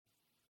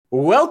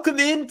Welcome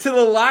into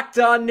the Locked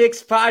On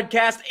Knicks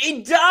podcast.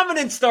 A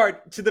dominant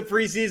start to the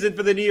preseason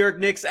for the New York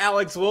Knicks.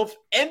 Alex Wolf,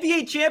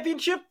 NBA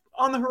championship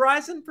on the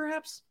horizon,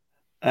 perhaps?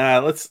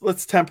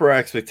 Let's temper our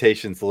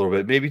expectations a little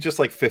bit. Maybe just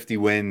like 50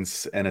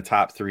 wins and a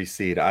top 3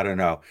 seed. I don't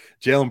know.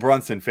 Jalen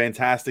Brunson,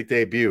 fantastic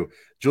debut.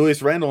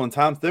 Julius Randle and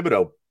Tom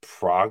Thibodeau,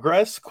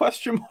 progress?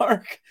 Question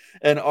mark.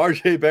 And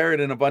RJ Barrett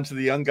and a bunch of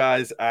the young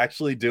guys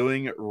actually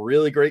doing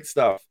really great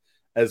stuff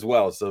as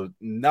well. So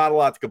not a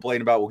lot to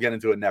complain about. We'll get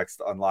into it next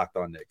on Locked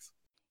On Knicks.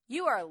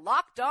 You are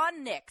Locked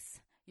On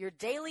Knicks, your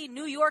daily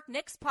New York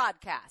Knicks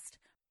podcast,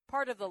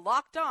 part of the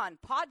Locked On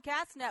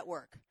Podcast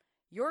Network.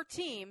 Your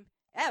team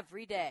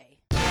every day.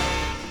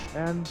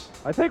 And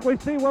I think we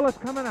see Willis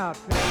coming out.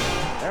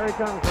 There he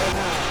comes right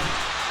now.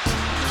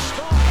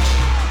 Starks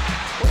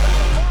within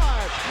the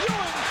 5.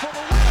 Ewing for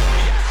the win.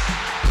 Yes!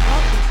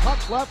 Thompson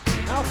cuts left.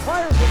 Now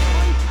fires it.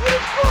 And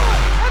he's good.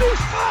 And he's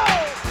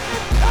fouled.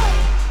 It's out.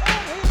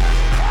 And he is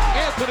fouled.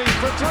 Anthony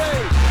for 3.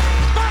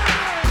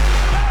 Bang!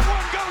 That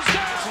one goes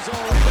down. This is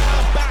all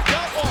rebound. Back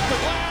up off the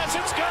glass.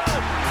 It's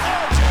good.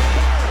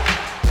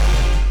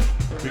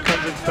 RJ Barrett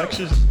becomes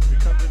infectious.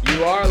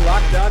 You are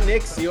Locked On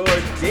Knicks, your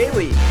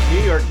daily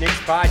New York Knicks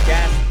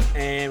podcast.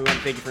 And we want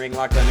to thank you for making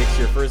Locked On Knicks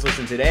your first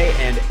listen today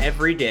and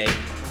every day.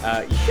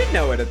 You should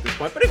know it at this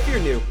point, but if you're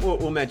new,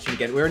 we'll mention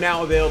again. We're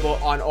now available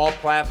on all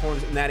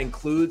platforms, and that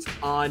includes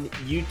on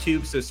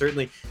YouTube. So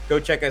certainly go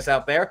check us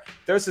out there.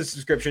 Throw us a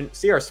subscription.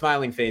 See our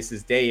smiling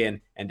faces day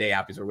in and day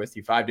out because we're with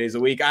you 5 days a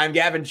week. I'm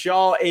Gavin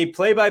Shaw, a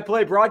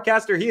play-by-play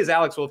broadcaster. He is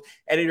Alex Wolf,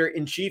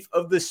 editor-in-chief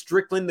of The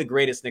Strickland, the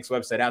greatest Knicks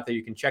website out there.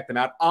 You can check them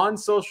out on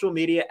social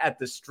media at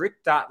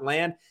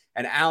thestrick.land.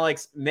 And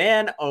Alex,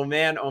 man, oh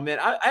man,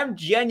 I'm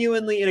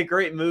genuinely in a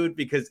great mood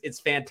because it's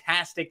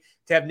fantastic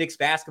to have Knicks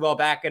basketball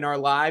back in our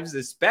lives,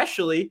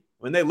 especially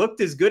when they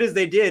looked as good as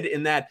they did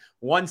in that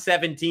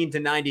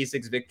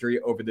 117-96 victory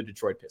over the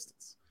Detroit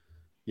Pistons.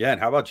 Yeah, and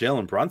how about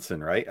Jalen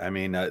Brunson, right? I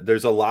mean,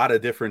 there's a lot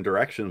of different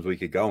directions we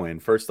could go in.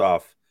 First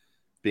off,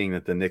 being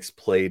that the Knicks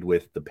played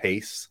with the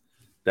pace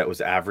that was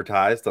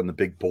advertised on the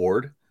big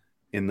board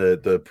in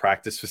the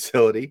practice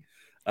facility.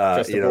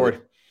 Just the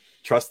board.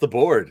 Trust the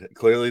board.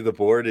 Clearly the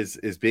board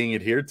is being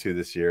adhered to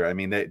this year. I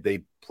mean,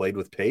 they played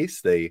with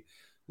pace. They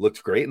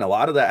looked great. And a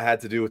lot of that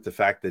had to do with the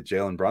fact that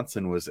Jalen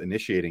Brunson was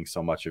initiating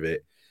so much of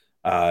it.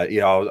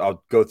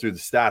 I'll go through the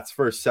stats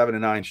first. 7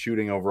 of 9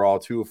 shooting overall,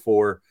 2 of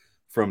 4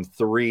 from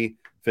 3,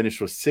 finished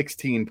with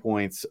 16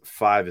 points,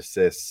 5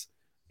 assists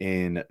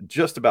in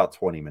just about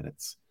 20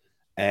 minutes.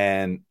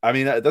 And I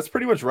mean, that's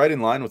pretty much right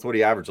in line with what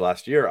he averaged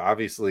last year.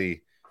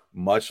 Obviously,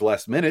 much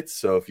less minutes.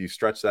 So if you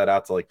stretch that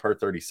out to like per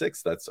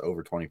 36, that's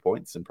over 20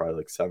 points and probably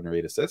like 7 or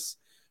 8 assists.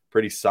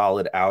 Pretty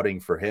solid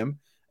outing for him.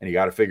 And you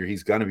got to figure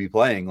he's going to be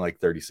playing like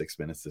 36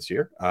 minutes this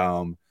year.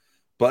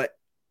 But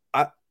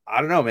I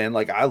don't know, man.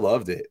 Like I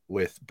loved it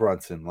with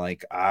Brunson.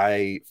 Like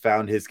I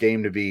found his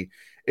game to be,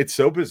 it's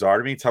so bizarre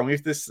to me. Tell me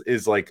if this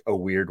is like a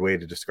weird way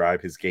to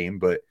describe his game,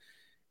 but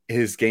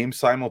his game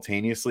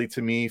simultaneously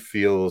to me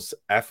feels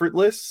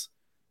effortless,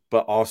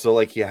 but also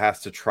like he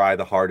has to try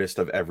the hardest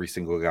of every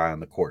single guy on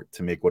the court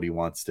to make what he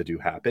wants to do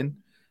happen.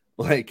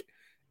 Like,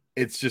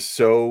 it's just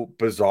so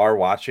bizarre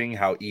watching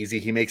how easy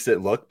he makes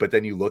it look, but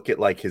then you look at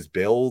like his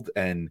build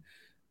and,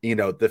 you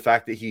know, the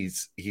fact that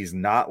he's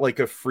not like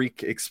a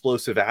freak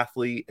explosive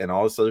athlete and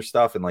all this other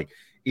stuff. And like,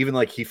 even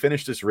like he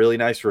finished this really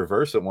nice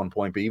reverse at one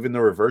point, but even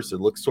the reverse,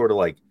 it looks sort of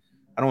like,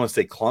 I don't want to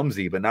say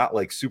clumsy, but not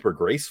like super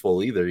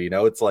graceful either. You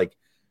know, it's like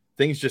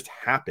things just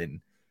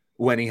happen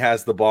when he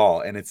has the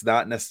ball, and it's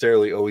not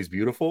necessarily always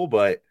beautiful,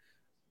 but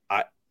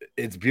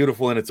it's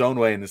beautiful in its own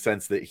way in the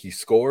sense that he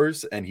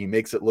scores and he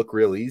makes it look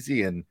real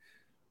easy. And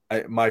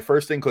my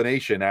first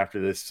inclination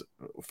after this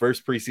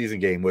first preseason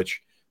game,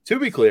 which to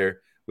be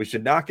clear, we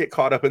should not get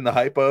caught up in the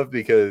hype of,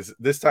 because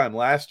this time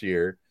last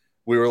year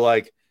we were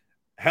like,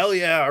 hell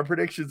yeah, our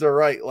predictions are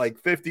right. Like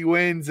 50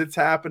 wins, it's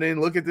happening.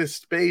 Look at this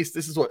space.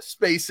 This is what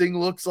spacing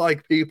looks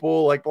like,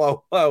 people, like blah,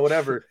 blah,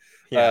 whatever.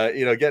 Yeah.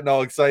 Getting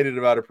all excited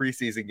about a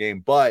preseason game.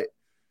 But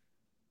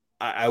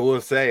I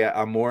will say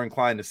I'm more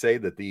inclined to say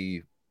that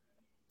the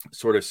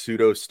sort of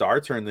pseudo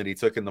star turn that he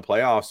took in the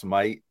playoffs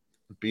might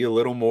be a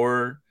little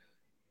more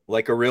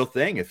like a real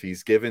thing. If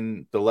he's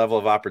given the level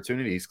of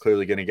opportunity, he's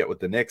clearly going to get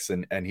with the Knicks.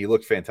 And he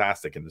looked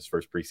fantastic in this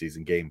first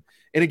preseason game,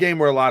 in a game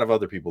where a lot of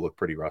other people look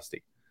pretty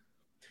rusty.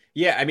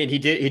 Yeah, I mean, he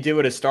did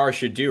what a star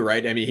should do,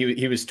 right? I mean,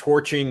 he was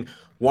torching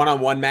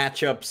one-on-one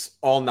matchups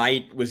all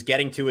night, was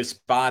getting to his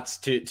spots,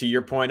 to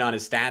your point on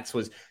his stats,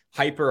 was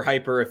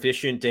hyper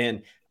efficient.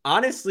 And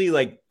honestly,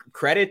 like,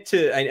 credit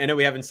to, I know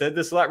we haven't said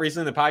this a lot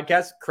recently in the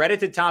podcast,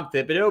 credit to Tom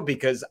Thibodeau,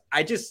 because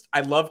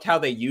I loved how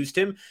they used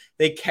him.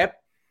 They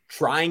kept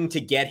trying to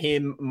get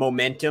him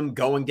momentum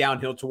going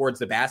downhill towards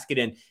the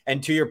basket.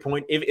 And to your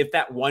point, if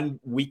that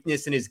one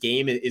weakness in his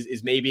game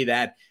is maybe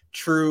that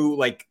true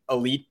like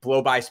elite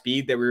blow by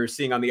speed that we were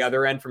seeing on the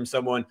other end from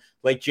someone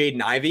like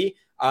Jaden Ivey,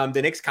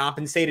 the Knicks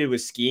compensated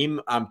with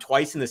scheme.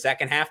 Twice in the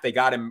second half, they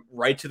got him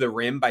right to the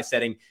rim by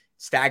setting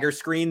stagger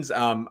screens.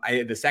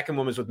 The second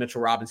one was with Mitchell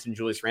Robinson,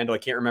 Julius Randle. I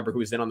can't remember who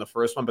was in on the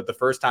first one, but the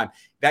first time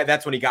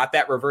that's when he got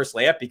that reverse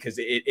layup because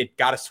it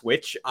got a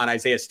switch on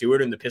Isaiah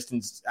Stewart and the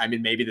Pistons. I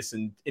mean, maybe this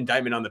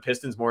indictment on the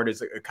Pistons more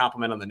as a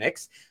compliment on the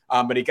Knicks.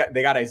 But they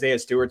got Isaiah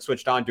Stewart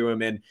switched on to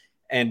him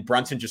and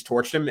Brunson just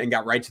torched him and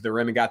got right to the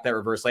rim and got that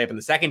reverse layup. And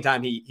the second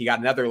time he got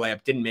another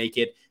layup, didn't make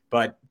it,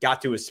 but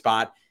got to his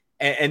spot.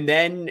 And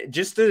then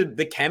just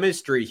the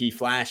chemistry he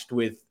flashed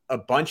with a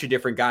bunch of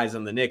different guys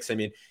on the Knicks. I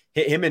mean,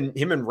 him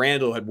and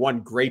Randle had one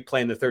great play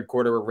in the third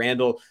quarter where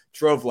Randle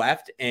drove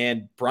left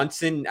and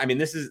Brunson. I mean,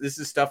 this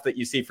is stuff that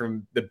you see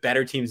from the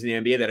better teams in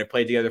the NBA that have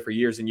played together for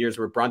years and years,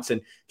 where Brunson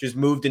just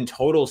moved in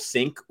total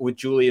sync with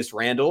Julius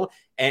Randle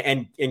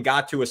and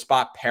got to a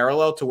spot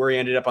parallel to where he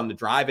ended up on the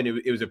drive. And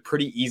it was a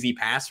pretty easy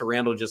pass. So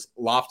Randle just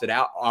lofted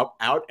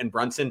out and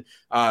Brunson,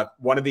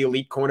 one of the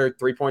elite corner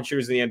 3-point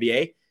shooters in the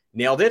NBA,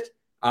 nailed it.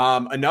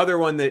 Another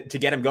one that to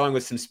get him going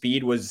with some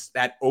speed was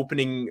that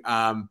opening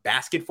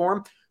basket for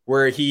him,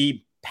 where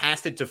he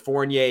passed it to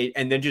Fournier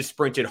and then just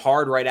sprinted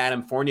hard right at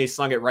him. Fournier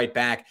slung it right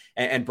back,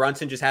 and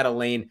Brunson just had a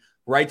lane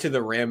right to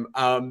the rim.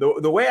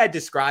 The way I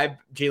describe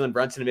Jalen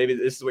Brunson, and maybe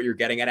this is what you're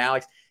getting at,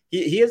 Alex,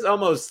 he has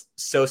almost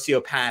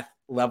sociopath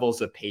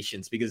levels of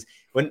patience, because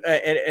when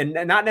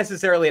and not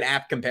necessarily an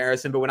apt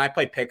comparison, but when I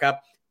play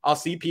pickup, I'll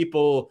see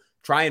people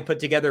try and put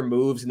together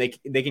moves, and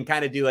they can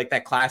kind of do like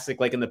that classic,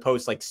 like in the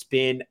post, like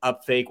spin,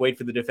 up fake, wait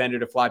for the defender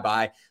to fly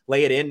by,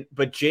 lay it in.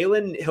 But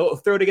Jalen, he'll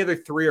throw together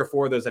 3 or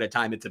 4 of those at a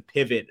time. It's a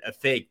pivot, a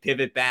fake,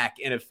 pivot back,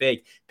 and a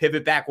fake,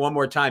 pivot back one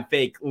more time,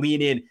 fake,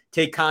 lean in,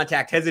 take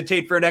contact,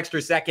 hesitate for an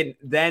extra second,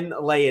 then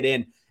lay it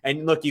in.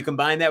 And look, you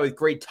combine that with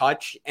great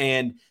touch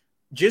and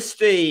just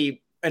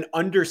an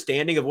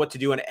understanding of what to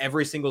do on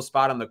every single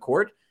spot on the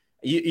court.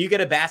 You get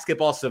a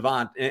basketball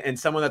savant and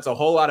someone that's a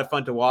whole lot of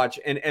fun to watch.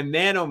 And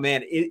man, oh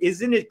man,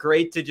 isn't it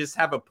great to just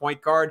have a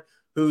point guard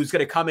who's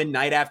going to come in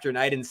night after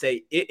night and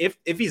say, if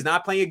he's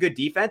not playing a good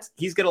defense,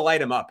 he's going to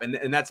light him up.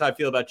 And that's how I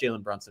feel about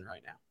Jalen Brunson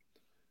right now.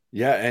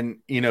 Yeah.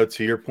 And,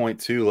 to your point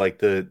too, like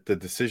the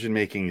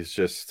decision-making is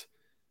just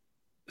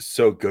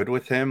so good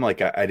with him.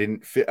 Like I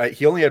didn't fit,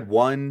 he only had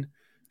one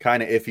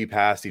kind of iffy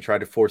pass. He tried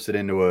to force it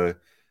into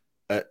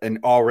an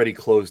already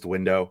closed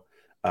window.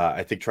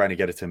 I think trying to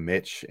get it to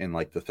Mitch in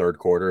like the third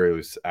quarter. It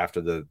was after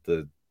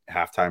the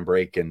halftime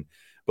break.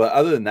 But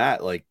other than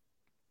that, like,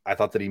 I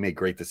thought that he made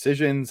great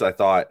decisions. I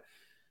thought,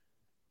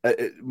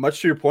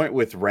 much to your point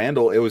with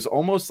Randle, it was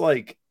almost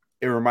like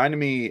it reminded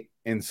me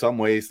in some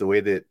ways, the way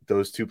that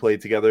those two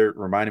played together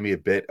reminded me a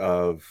bit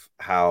of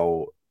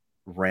how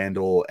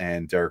Randle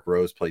and Derrick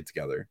Rose played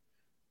together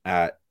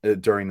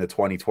during the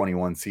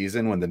 2021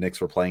 season when the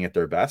Knicks were playing at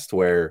their best,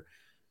 where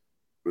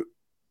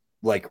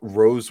like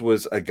Rose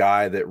was a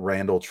guy that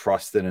Randle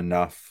trusted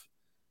enough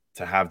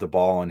to have the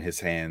ball in his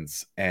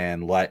hands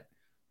and let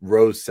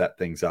Rose set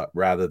things up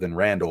rather than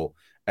Randle.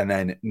 And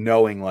then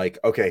knowing like,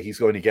 okay, he's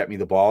going to get me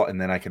the ball.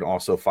 And then I can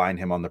also find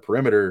him on the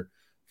perimeter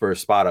for a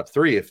spot up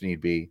 3 if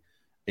need be,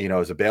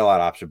 as a bailout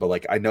option. But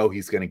like, I know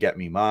he's going to get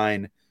me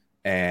mine.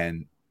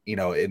 And,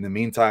 in the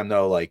meantime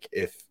though, like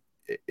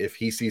if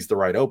he sees the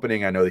right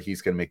opening, I know that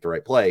he's going to make the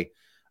right play.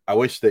 I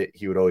wish that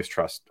he would always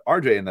trust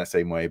RJ in that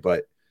same way,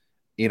 but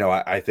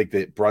I think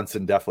that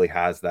Brunson definitely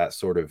has that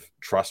sort of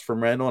trust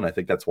from Randle, and I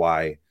think that's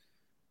why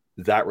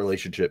that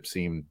relationship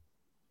seemed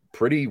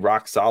pretty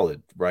rock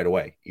solid right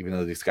away, even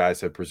though these guys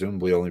have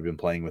presumably only been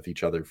playing with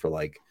each other for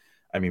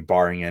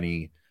barring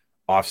any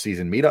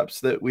off-season meetups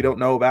that we don't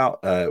know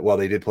about. Well,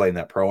 they did play in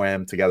that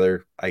Pro-Am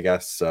together, I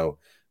guess, so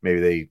maybe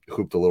they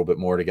hooped a little bit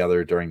more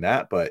together during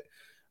that, but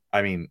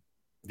I mean,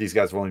 these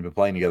guys have only been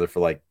playing together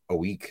for like a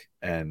week,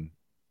 and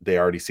they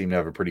already seem to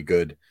have a pretty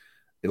good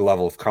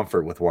level of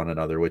comfort with one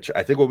another, which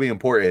I think will be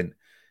important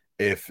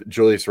if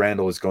Julius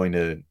Randle is going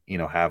to,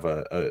 have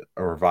a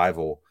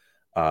revival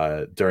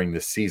during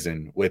this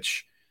season,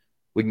 which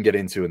we can get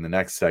into in the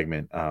next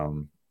segment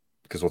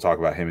because we'll talk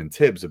about him and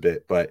Tibbs a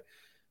bit. But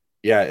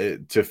yeah,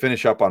 to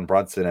finish up on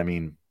Brunson, I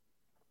mean,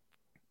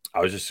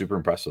 I was just super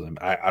impressed with him.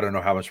 I don't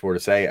know how much more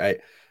to say.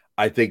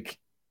 I think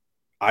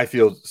I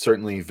feel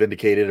certainly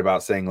vindicated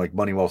about saying like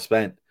money well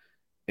spent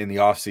in the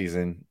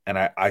offseason. And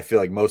I feel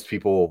like most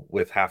people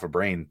with half a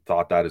brain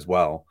thought that as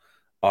well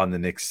on the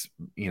Knicks,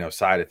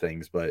 side of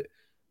things. But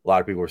a lot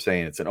of people were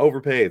saying it's an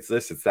overpay, it's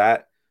this, it's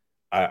that.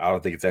 I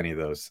don't think it's any of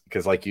those,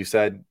 because like you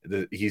said,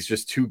 he's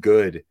just too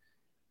good.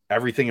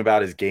 Everything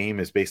about his game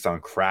is based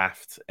on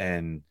craft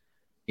and,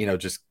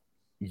 just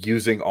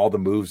using all the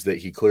moves that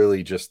he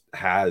clearly just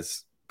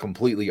has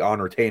completely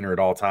on retainer at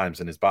all times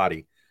in his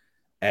body.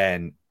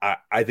 And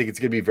I think it's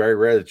going to be very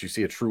rare that you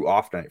see a true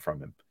off night from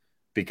him,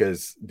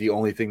 because the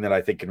only thing that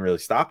I think can really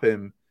stop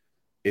him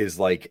is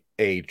like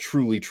a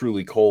truly,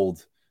 truly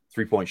cold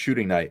 3-point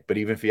shooting night. But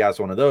even if he has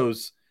one of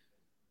those,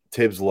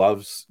 Tibbs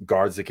loves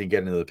guards that can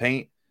get into the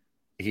paint.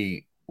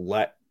 He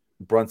let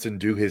Brunson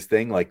do his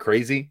thing like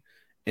crazy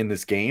in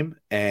this game,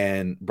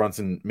 and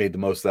Brunson made the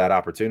most of that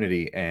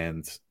opportunity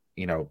and,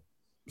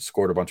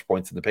 scored a bunch of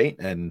points in the paint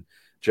and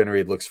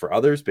generated looks for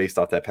others based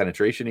off that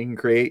penetration he can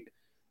create.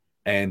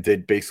 and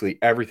did basically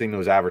everything that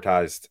was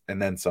advertised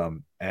and then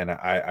some. And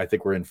I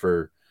think we're in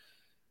for,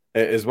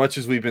 as much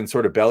as we've been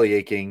sort of belly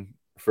aching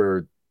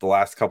for the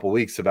last couple of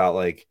weeks about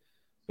like,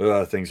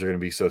 things are going to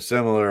be so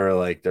similar.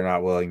 Like they're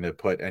not willing to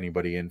put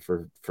anybody in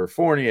for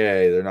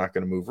Fournier. They're not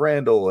going to move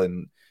Randall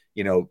and,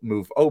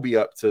 move Obi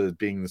up to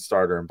being the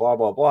starter and blah,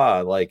 blah,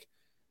 blah. Like,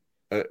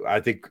 I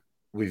think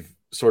we've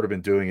sort of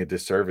been doing a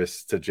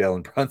disservice to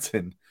Jalen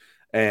Brunson,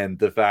 and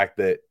the fact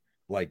that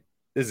like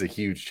this is a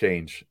huge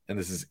change, and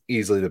this is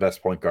easily the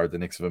best point guard the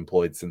Knicks have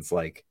employed since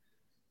like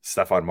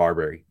Stephon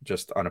Marbury,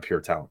 just on a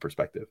pure talent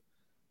perspective.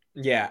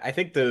 Yeah, I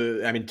think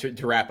to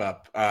wrap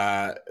up,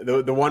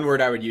 the one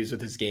word I would use with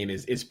this game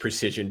is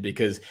precision,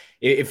 because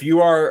if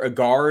you are a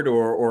guard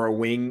or a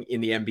wing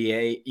in the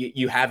NBA,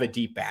 you have a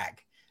deep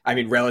bag. I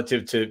mean,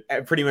 relative to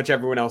pretty much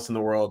everyone else in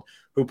the world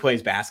who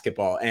plays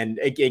basketball. And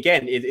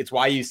again, it's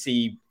why you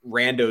see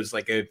randos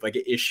like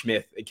a Ish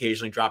Smith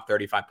occasionally drop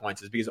 35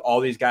 points, is because all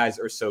these guys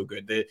are so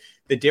good.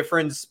 The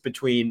difference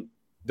between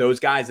those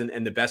guys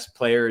and the best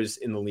players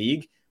in the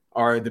league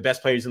are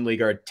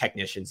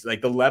technicians.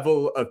 Like the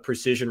level of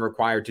precision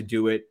required to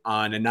do it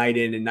on a night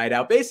in and night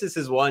out basis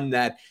is one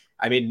that,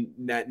 I mean,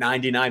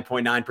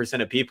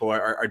 99.9% of people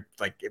are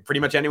like, pretty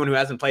much anyone who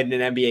hasn't played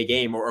in an NBA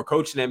game or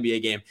coached an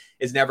NBA game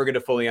is never going to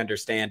fully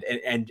understand.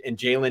 And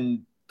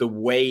Jalen, the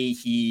way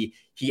he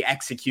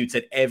executes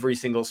at every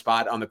single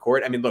spot on the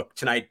court. I mean, look,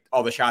 tonight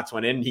all the shots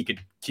went in. He could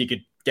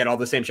get all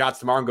the same shots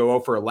tomorrow and go 0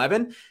 for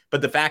 11.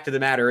 But the fact of the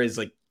matter is,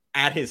 like,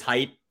 at his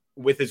height,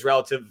 with his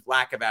relative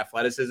lack of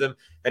athleticism,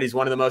 that he's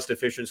one of the most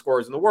efficient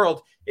scorers in the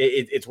world.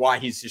 It's why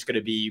he's just going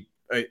to be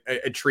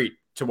a treat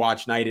to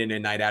watch night in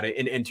and night out.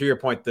 And to your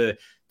point, the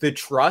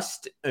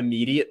trust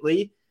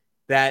immediately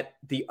that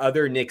the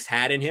other Knicks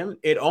had in him,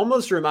 it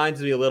almost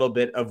reminds me a little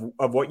bit of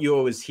what you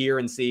always hear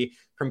and see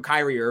from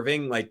Kyrie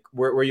Irving, like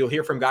where you'll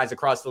hear from guys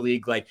across the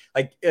league, like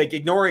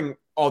ignoring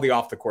all the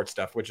off the court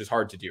stuff, which is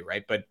hard to do,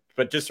 right?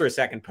 But just for a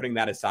second, putting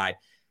that aside,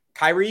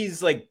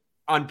 Kyrie's like,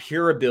 on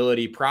pure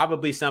ability,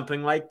 probably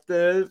something like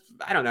the,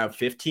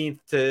 15th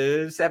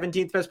to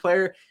 17th best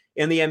player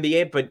in the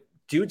NBA. But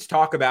dudes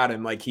talk about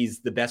him like he's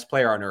the best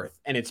player on earth.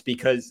 And it's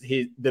because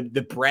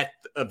the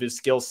breadth of his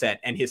skill set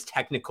and his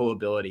technical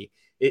ability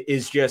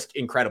is just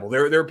incredible.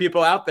 There are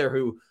people out there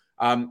who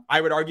I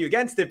would argue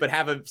against it, but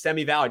have a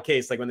semi-valid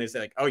case. Like when they say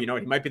like, oh, he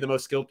might be the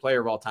most skilled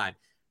player of all time.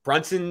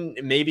 Brunson,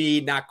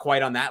 maybe not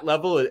quite on that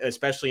level,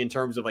 especially in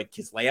terms of like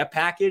his layup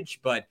package,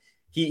 but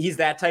he's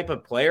that type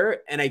of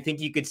player. And I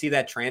think you could see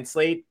that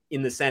translate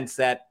in the sense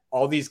that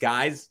all these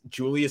guys,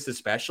 Julius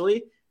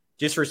especially,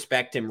 just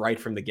respect him right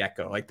from the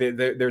get-go. Like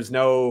there's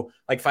no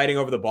like fighting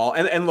over the ball.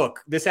 And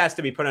look, this has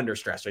to be put under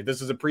stress, right?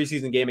 This is a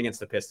preseason game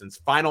against the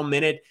Pistons. Final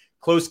minute,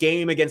 close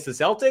game against the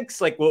Celtics.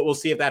 Like we'll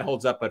see if that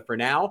holds up. But for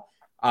now,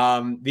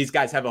 these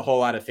guys have a whole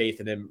lot of faith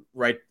in him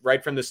right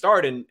from the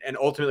start. And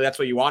ultimately that's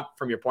what you want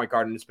from your point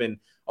guard. And it's been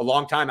a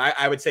long time.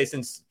 I would say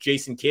since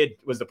Jason Kidd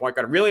was the point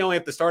guard, really only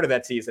at the start of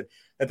that season,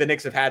 that the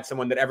Knicks have had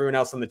someone that everyone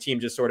else on the team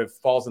just sort of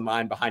falls in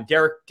line behind.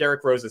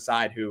 Derrick Rose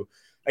aside, who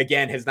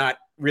again has not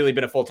really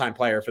been a full-time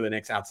player for the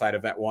Knicks outside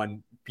of that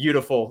one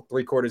beautiful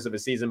 3/4 of a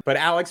season. But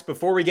Alex,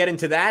 before we get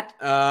into that,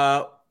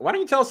 why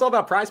don't you tell us all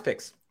about Prize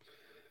Picks?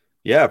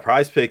 Yeah,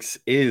 Prize Picks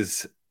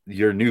is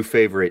your new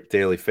favorite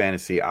daily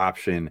fantasy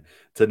option.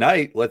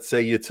 Tonight, let's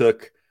say you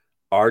took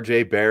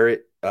RJ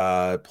Barrett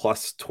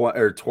plus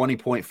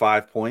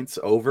 20.5 points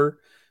over.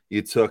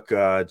 You took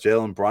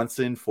Jalen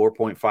Brunson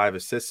 4.5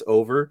 assists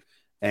over,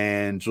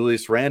 and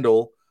Julius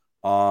Randle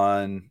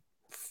on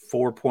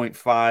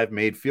 4.5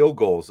 made field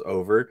goals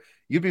over.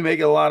 You'd be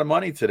making a lot of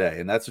money today,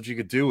 and that's what you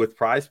could do with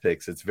Prize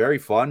Picks. It's very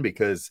fun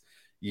because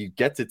you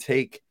get to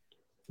take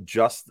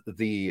just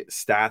the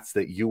stats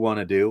that you want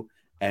to do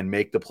and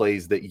make the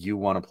plays that you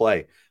want to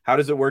play. How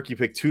does it work? You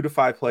pick 2 to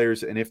 5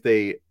 players, and if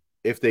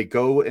they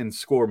go and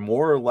score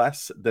more or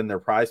less than their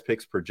Prize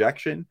Picks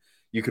projection,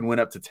 you can win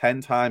up to 10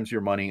 times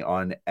your money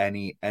on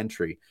any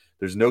entry.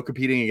 There's no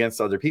competing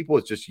against other people.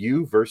 It's just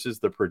you versus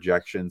the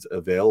projections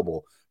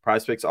available.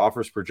 Prize Picks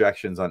offers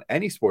projections on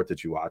any sport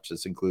that you watch.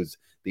 This includes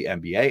the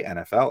NBA,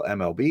 NFL,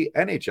 MLB,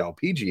 NHL,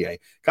 PGA,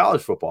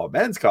 college football,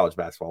 men's college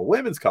basketball,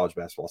 women's college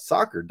basketball,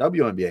 soccer,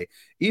 WNBA,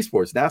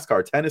 esports,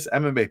 NASCAR, tennis,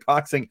 MMA,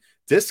 boxing,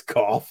 disc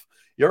golf,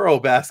 Euro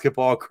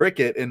basketball,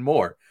 cricket, and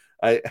more.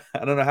 I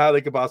don't know how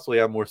they could possibly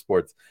have more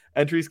sports.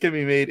 Entries can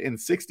be made in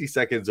 60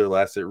 seconds or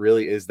less. It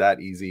really is that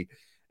easy.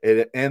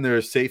 And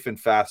there's safe and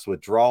fast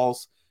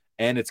withdrawals,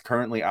 and it's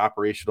currently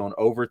operational in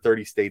over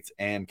 30 states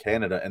and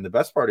Canada. And the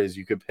best part is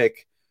you can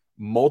pick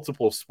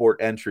multiple sport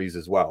entries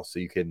as well. So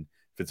you can,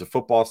 if it's a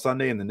football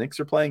Sunday and the Knicks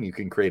are playing, you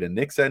can create a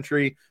Knicks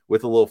entry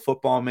with a little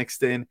football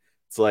mixed in.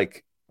 It's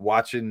like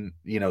watching,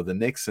 the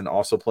Knicks and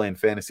also playing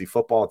fantasy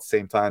football at the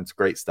same time. It's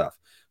great stuff.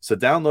 So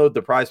download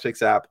the Prize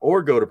Picks app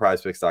or go to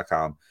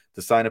prizepicks.com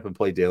to sign up and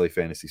play daily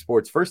fantasy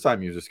sports.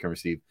 First-time users can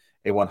receive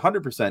a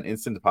 100%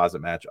 instant deposit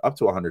match up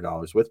to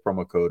 $100 with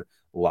promo code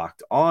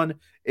Locked On.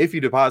 If you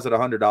deposit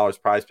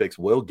 $100, Prize Picks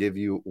will give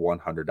you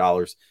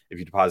 $100. If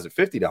you deposit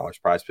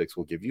 $50, Prize Picks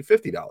will give you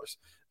 $50.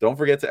 Don't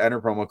forget to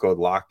enter promo code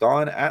Locked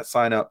On at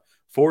sign up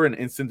for an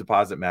instant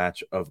deposit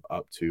match of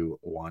up to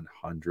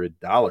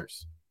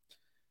 $100.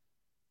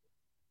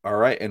 All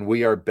right, and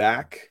we are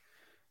back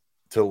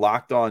to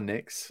Locked On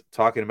Knicks,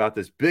 talking about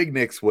this big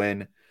Knicks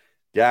win.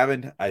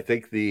 Gavin, I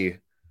think the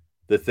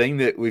thing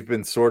that we've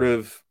been sort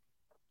of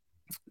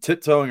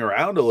tiptoeing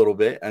around a little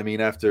bit, I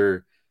mean,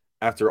 after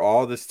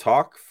all this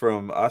talk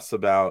from us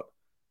about,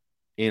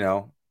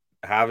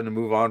 having to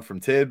move on from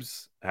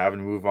Tibbs, having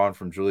to move on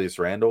from Julius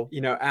Randle.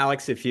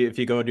 Alex, if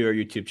you go to our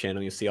YouTube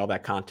channel, you'll see all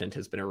that content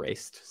has been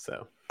erased.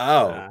 So,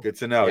 good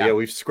to know. Yeah,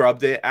 we've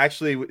scrubbed it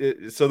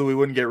actually so that we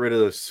wouldn't get rid of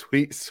those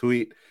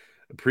sweet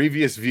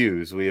previous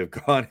views. We have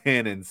gone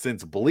in and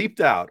since bleeped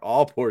out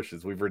all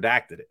portions. We've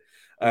redacted it.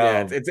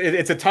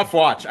 It's a tough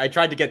watch. I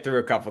tried to get through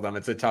a couple of them.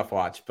 It's a tough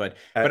watch, but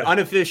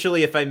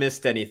unofficially, if I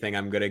missed anything,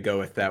 I'm gonna go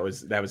with that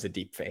was a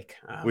deep fake.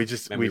 We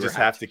just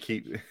have to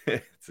keep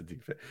it's a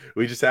deep fake.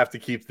 We just have to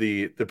keep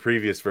the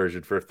previous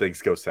version for if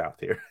things go south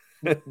here.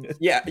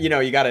 Yeah,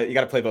 you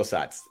gotta play both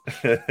sides.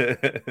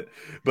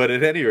 But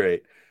at any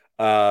rate,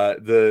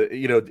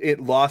 it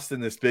lost in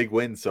this big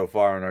win so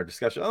far in our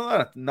discussion.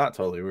 Oh, not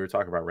totally. We were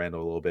talking about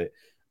Randall a little bit.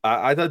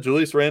 I thought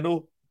Julius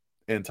Randle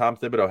and Tom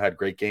Thibodeau had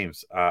great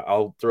games.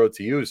 I'll throw it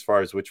to you as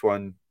far as which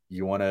one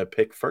you want to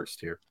pick first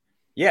here.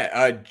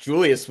 Yeah,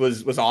 Julius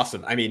was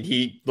awesome. I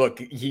mean,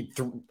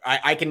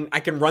 I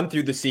can run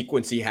through the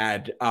sequence he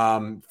had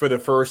for the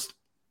first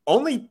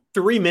only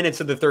 3 minutes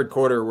of the third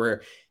quarter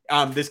where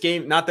this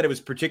game, not that it was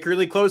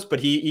particularly close, but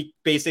he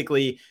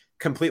basically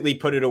completely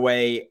put it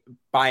away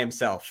by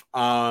himself.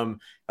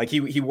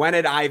 He went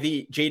at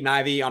Jaden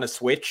Ivey on a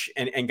switch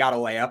and got a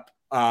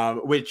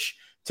layup, which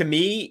to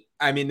me,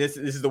 I mean, this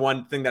is the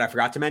one thing that I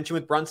forgot to mention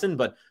with Brunson,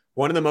 but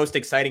one of the most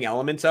exciting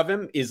elements of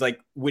him is like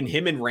when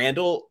him and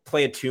Randall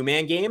play a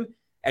 2-man game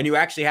and you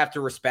actually have to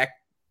respect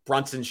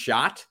Brunson's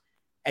shot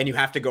and you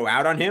have to go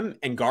out on him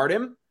and guard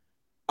him.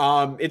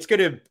 It's going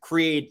to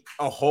create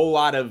a whole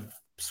lot of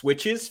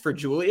switches for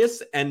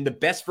Julius, and the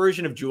best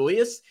version of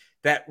Julius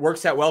that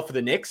works out well for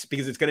the Knicks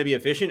because it's going to be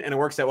efficient and it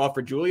works out well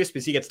for Julius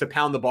because he gets to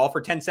pound the ball for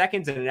 10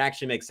 seconds and it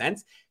actually makes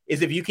sense,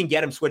 is if you can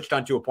get him switched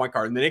onto a point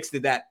guard. And the Knicks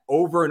did that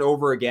over and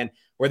over again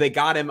where they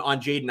got him on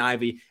Jaden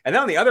Ivey. And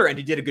then on the other end,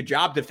 he did a good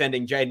job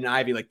defending Jaden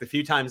Ivey. Like the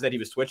few times that he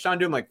was switched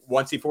onto him, like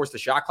once he forced a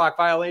shot clock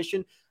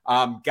violation,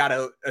 got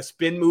a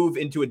spin move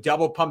into a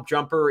double pump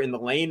jumper in the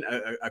lane,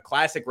 a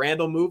classic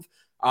Randall move.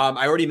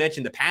 I already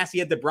mentioned the pass he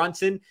had to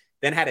Brunson,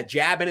 then had a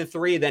jab and a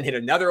three, then hit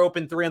another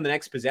open three on the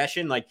next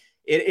possession. Like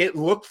it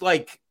looked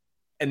like,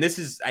 and this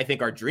is, I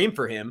think, our dream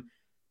for him,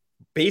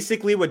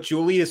 basically what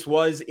Julius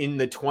was in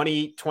the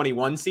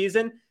 2021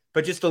 season,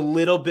 but just a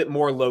little bit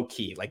more low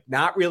key, like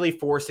not really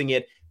forcing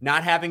it,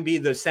 not having be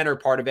the center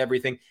part of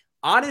everything.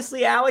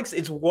 Honestly, Alex,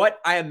 it's what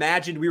I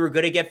imagined we were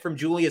going to get from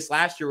Julius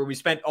last year, where we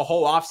spent a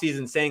whole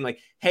offseason saying like,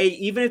 hey,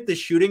 even if the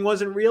shooting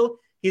wasn't real,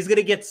 he's going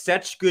to get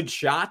such good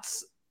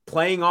shots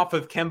playing off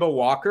of Kemba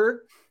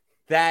Walker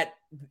that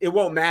it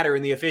won't matter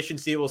and the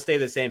efficiency will stay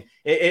the same.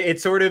 It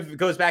sort of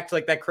goes back to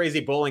like that crazy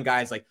bowling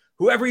guy is like,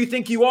 whoever you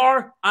think you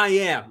are, I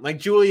am. Like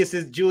Julius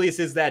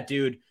is that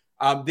dude.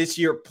 This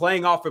year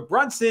playing off of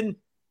Brunson,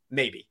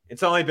 maybe.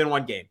 It's only been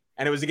one game,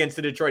 and it was against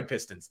the Detroit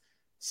Pistons.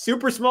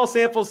 Super small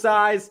sample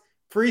size,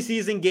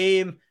 preseason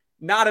game,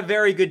 not a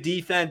very good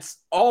defense,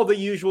 all the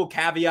usual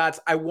caveats.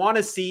 I want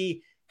to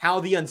see how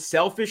the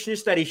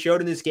unselfishness that he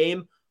showed in this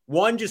game,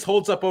 one, just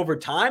holds up over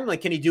time.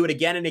 Like, can he do it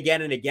again and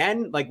again and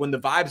again? Like when the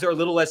vibes are a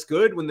little less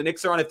good, when the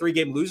Knicks are on a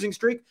 3-game losing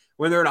streak,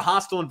 when they're in a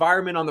hostile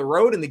environment on the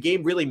road and the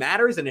game really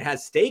matters and it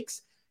has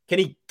stakes. Can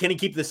he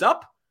keep this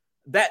up?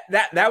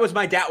 That was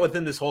my doubt with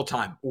him this whole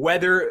time,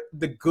 whether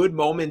the good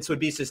moments would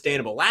be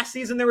sustainable. Last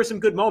season, there were some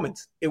good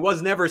moments. It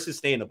was never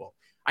sustainable.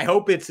 I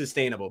hope it's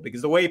sustainable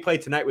because the way he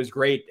played tonight was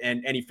great.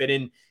 And he fit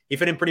in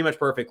pretty much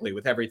perfectly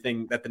with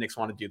everything that the Knicks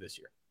want to do this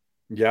year.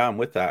 Yeah, I'm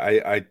with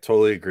that. I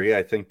totally agree.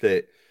 I think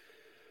that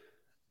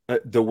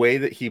the way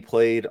that he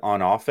played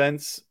on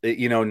offense,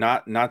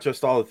 not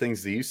just all the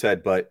things that you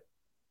said, but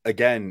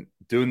again,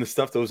 doing the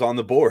stuff that was on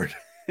the board,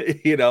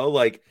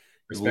 like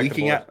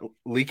leaking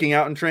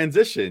out in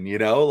transition,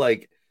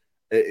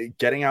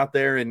 getting out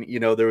there and,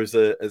 there was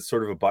a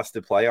sort of a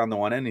busted play on the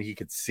one end and he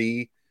could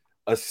see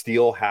a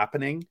steal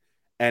happening.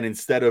 And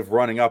instead of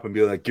running up and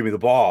being like, give me the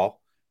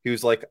ball, he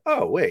was like,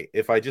 oh, wait,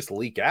 if I just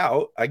leak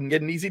out, I can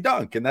get an easy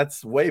dunk. And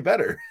that's way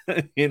better,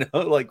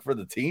 like for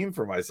the team,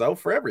 for myself,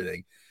 for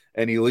everything.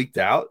 And he leaked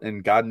out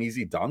and got an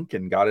easy dunk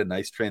and got a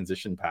nice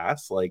transition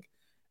pass. Like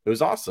it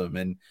was awesome.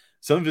 And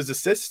some of his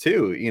assists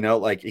too,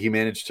 like he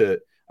managed to,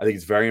 I think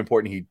it's very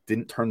important. He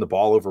didn't turn the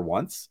ball over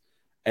once.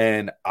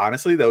 And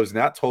honestly, that was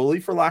not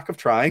totally for lack of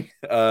trying.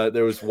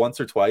 There was once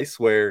or twice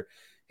where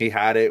he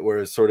had it, where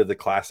it's sort of the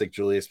classic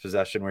Julius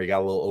possession where he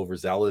got a little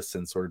overzealous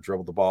and sort of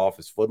dribbled the ball off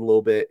his foot a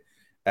little bit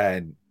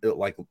and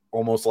like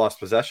almost lost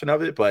possession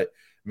of it, but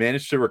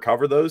managed to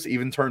recover those,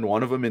 even turned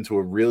one of them into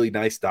a really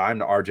nice dime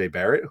to RJ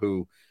Barrett,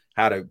 who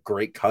had a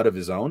great cut of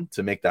his own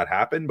to make that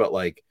happen. But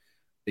like,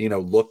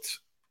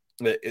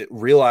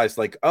 realized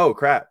like, oh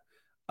crap,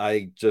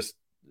 I just,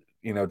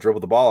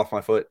 dribbled the ball off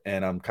my foot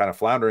and I'm kind of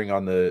floundering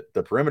on the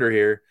perimeter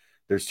here.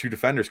 there's two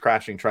defenders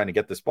crashing trying to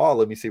get this ball.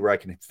 Let me see where I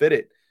can fit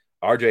it.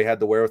 RJ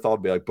had the wherewithal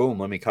to be like, boom,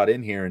 let me cut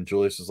in here. And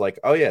Julius was like,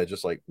 oh yeah,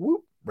 just like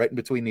whoop, right in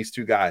between these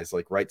two guys,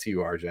 like right to you,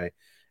 RJ.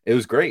 It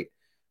was great.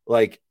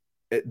 Like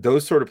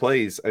those sort of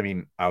plays. I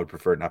mean, I would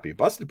prefer it not be a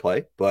busted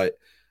play, but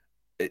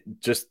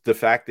just the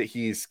fact that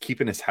he's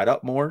keeping his head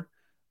up more,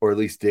 or at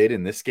least did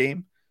in this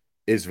game,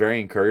 is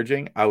very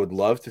encouraging. I would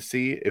love to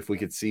see if we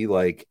could see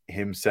like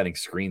him setting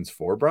screens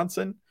for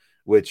Brunson,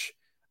 which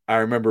I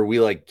remember we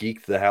like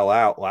geeked the hell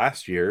out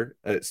last year.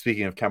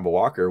 Speaking of Kemba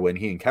Walker, when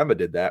he and Kemba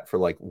did that for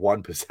like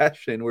one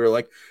possession, we were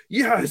like,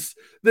 yes,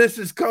 this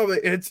is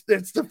coming. It's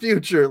the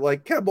future.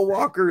 Like Kemba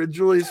Walker and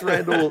Julius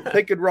Randle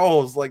pick and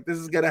rolls. Like this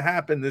is going to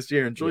happen this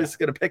year. And Julius is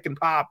going to pick and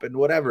pop and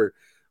whatever.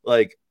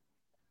 Like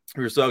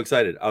we were so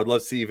excited. I would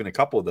love to see even a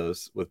couple of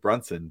those with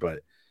Brunson,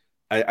 but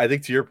I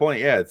think to your point,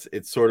 yeah,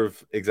 it's sort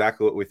of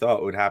exactly what we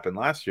thought would happen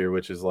last year,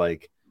 which is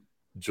like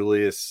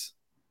Julius,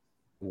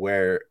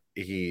 where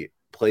he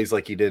plays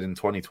like he did in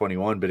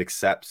 2021, but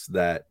accepts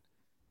that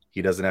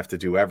he doesn't have to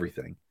do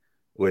everything,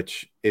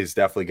 which is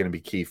definitely going to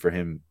be key for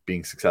him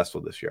being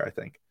successful this year, I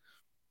think.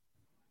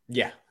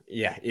 Yeah.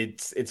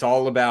 It's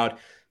all about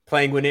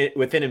playing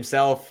within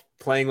himself,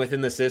 playing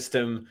within the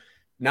system.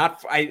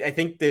 I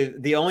think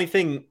the only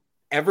thing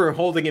ever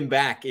holding him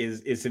back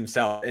is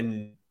himself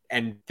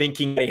and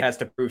thinking that he has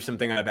to prove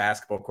something on a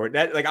basketball court.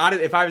 That, like,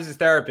 honestly, if I was his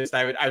therapist,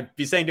 I'd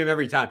be saying to him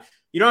every time,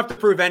 you don't have to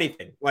prove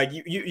anything. Like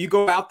you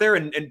go out there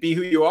and be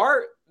who you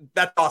are.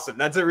 That's awesome.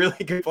 That's a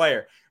really good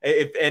player.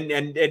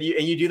 And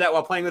you do that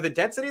while playing with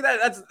intensity.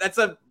 That's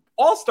a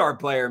all-star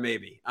player,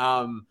 maybe.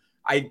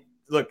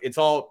 Look, it's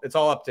all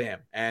up to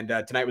him. And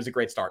tonight was a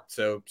great start.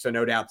 So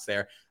no doubts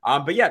there.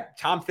 But yeah,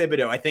 Tom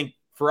Thibodeau, I think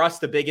for us,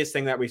 the biggest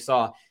thing that we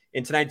saw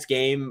in tonight's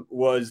game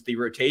was the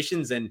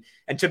rotations. And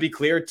to be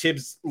clear,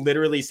 Tibbs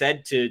literally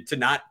said to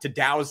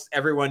douse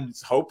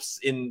everyone's hopes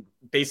in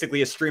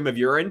basically a stream of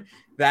urine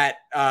that,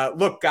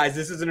 look, guys,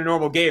 this isn't a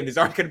normal game. These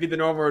aren't going to be the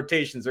normal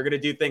rotations. They're going to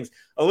do things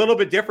a little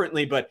bit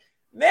differently. But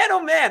man,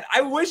 oh man,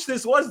 I wish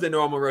this was the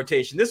normal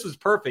rotation. This was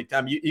perfect.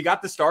 You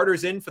got the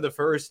starters in for the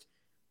first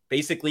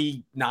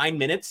basically 9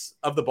 minutes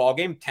of the ball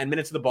game, 10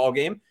 minutes of the ball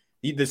game.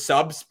 The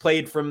subs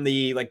played from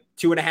the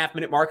 2.5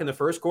 minute mark in the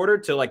first quarter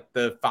to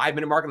the 5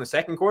 minute mark in the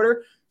second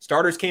quarter.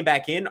 Starters came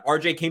back in.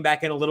 RJ came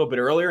back in a little bit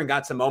earlier and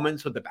got some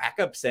moments with the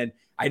backups. And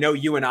I know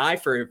you and I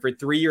for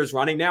 3 years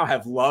running now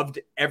have loved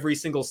every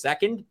single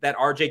second that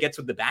RJ gets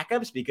with the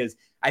backups, because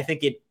I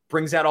think it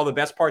brings out all the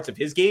best parts of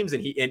his games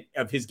and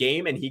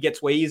he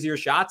gets way easier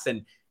shots,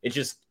 and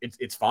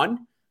it's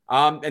fun.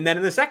 And then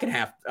in the second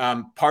half,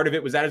 part of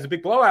it was that it was a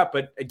big blowout,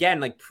 but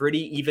again,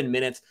 pretty even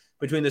minutes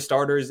between the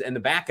starters and the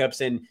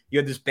backups. And you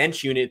had this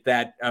bench unit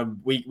that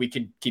we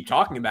could keep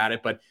talking about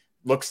it, but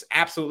looks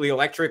absolutely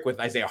electric, with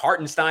Isaiah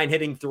Hartenstein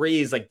hitting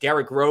threes, like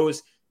Derrick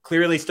Rose,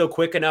 clearly still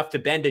quick enough to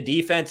bend a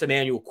defense.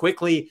 Emmanuel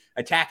quickly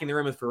attacking the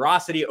rim with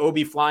ferocity.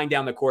 Obi flying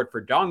down the court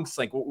for dunks.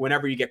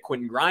 Whenever you get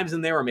Quentin Grimes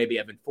in there, or maybe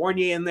Evan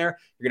Fournier in there,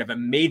 you're going to have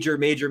a major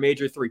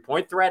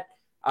 3-point threat.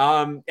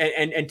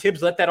 And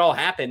Tibbs let that all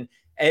happen.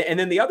 And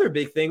then the other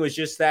big thing was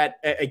just that,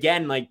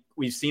 again,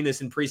 we've seen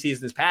this in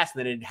preseasons past,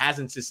 and then it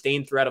hasn't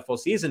sustained throughout a full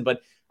season.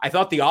 But I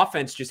thought the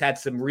offense just had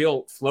some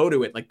real flow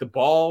to it. The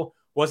ball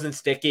wasn't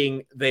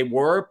sticking. They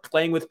were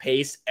playing with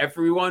pace.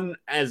 Everyone,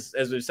 as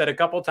we've said a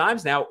couple of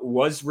times now,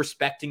 was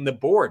respecting the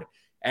board.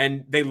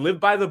 And they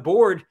live by the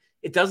board.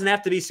 It doesn't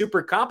have to be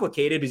super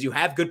complicated, because you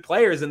have good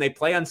players and they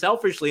play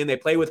unselfishly and they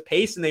play with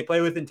pace and they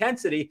play with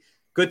intensity.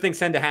 Good things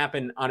tend to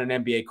happen on an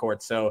NBA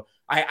court. So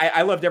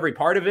I loved every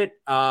part of it.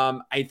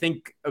 I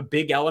think a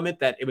big element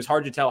that it was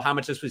hard to tell how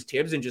much this was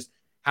Tibbs and just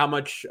how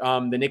much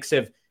the Knicks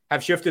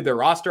have shifted their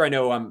roster. I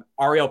know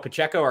Ariel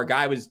Pacheco, our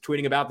guy, was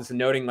tweeting about this and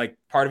noting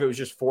part of it was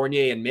just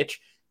Fournier and Mitch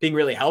being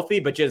really healthy,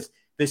 but just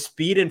the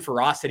speed and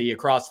ferocity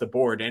across the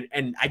board.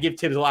 And I give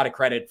Tibbs a lot of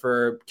credit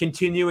for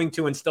continuing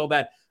to instill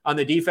that on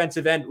the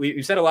defensive end.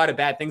 We've said a lot of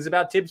bad things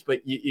about Tibbs,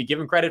 but you give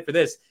him credit for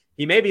this.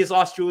 He maybe has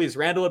lost Julius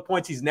Randle at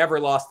points. He's never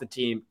lost the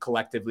team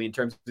collectively in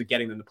terms of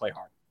getting them to play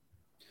hard.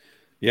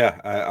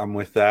 Yeah, I'm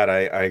with that.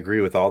 I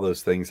agree with all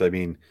those things. I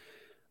mean,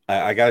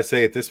 I got to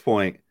say at this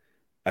point,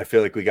 I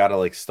feel like we got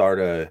to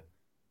start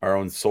our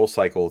own Soul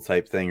Cycle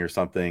type thing or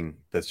something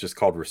that's just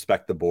called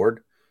Respect the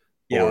Board.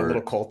 Yeah, a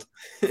little cult.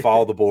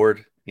 Follow the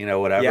board,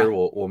 whatever. Yeah.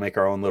 We'll make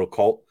our own little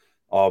cult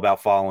all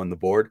about following the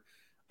board.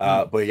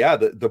 But yeah,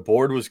 the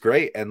board was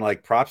great. And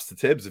props to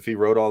Tibbs if he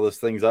wrote all those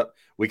things up.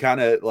 We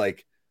kind of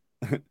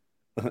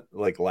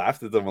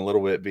laughed at them a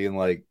little bit, being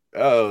like,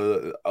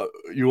 oh,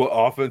 you want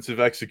offensive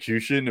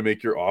execution to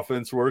make your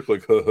offense work?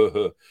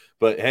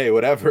 But hey,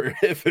 whatever.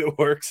 If it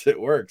works, it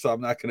works.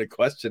 I'm not going to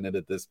question it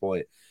at this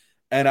point.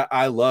 And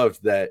I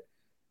loved that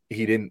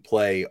he didn't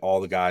play all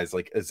the guys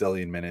a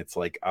zillion minutes.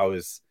 I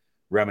was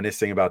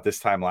reminiscing about this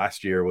time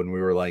last year when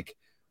we were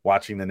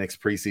watching the Knicks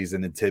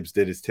preseason, and Tibbs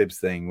did his Tibbs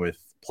thing with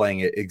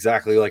playing it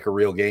exactly like a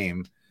real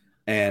game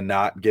and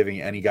not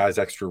giving any guys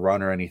extra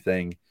run or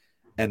anything.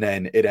 And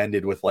then it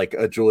ended with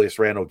a Julius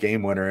Randle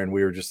game winner. And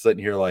we were just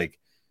sitting here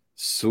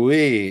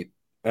sweet.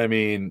 I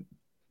mean,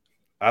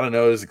 I don't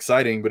know, it was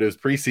exciting, but it was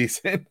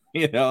preseason.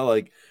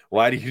 Like,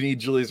 why do you need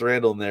Julius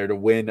Randle in there to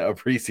win a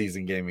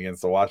preseason game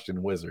against the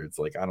Washington Wizards?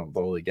 Like, I don't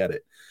totally get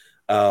it.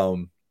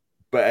 It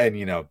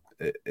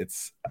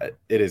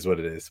is what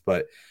it is.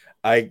 But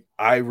I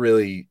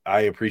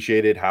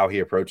appreciated how he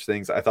approached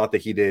things. I thought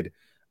that he did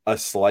a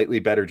slightly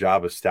better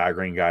job of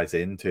staggering guys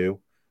in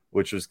too,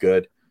 which was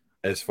good,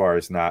 as far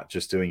as not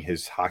just doing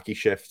his hockey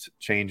shift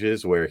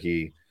changes where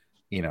he,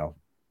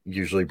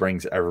 usually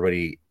brings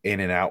everybody in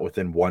and out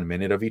within 1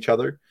 minute of each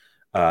other.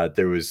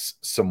 There was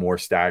some more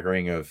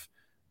staggering of,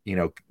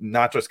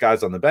 not just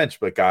guys on the bench,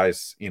 but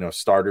guys,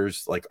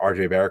 starters like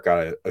RJ Barrett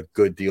got a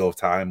good deal of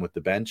time with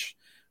the bench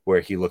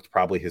where he looked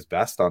probably his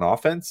best on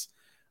offense,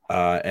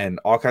 and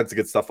all kinds of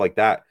good stuff like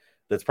that.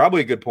 That's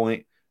probably a good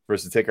point for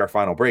us to take our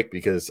final break,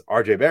 because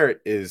RJ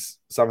Barrett is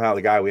somehow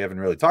the guy we haven't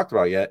really talked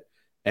about yet.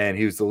 And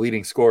he was the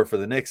leading scorer for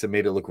the Knicks and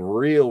made it look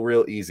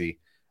real easy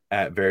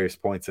at various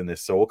points in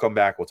this. So we'll come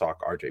back. We'll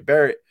talk RJ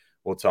Barrett.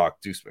 We'll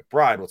talk Deuce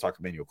McBride. We'll talk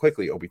Emmanuel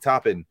Quickley, Obi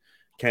Toppin,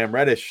 Cam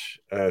Reddish,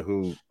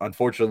 who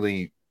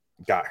unfortunately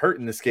got hurt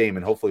in this game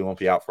and hopefully won't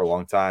be out for a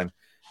long time,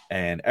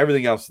 and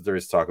everything else that there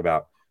is to talk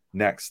about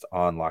next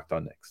on Locked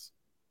On Knicks.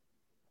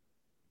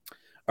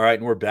 All right,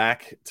 and we're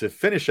back to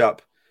finish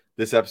up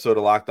this episode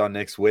of Locked On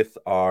Knicks with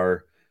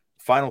our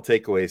final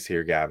takeaways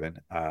here, Gavin.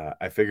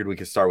 I figured we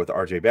could start with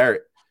RJ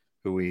Barrett,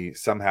 who we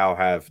somehow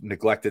have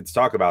neglected to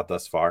talk about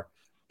thus far,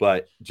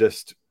 but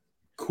just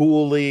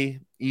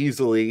coolly,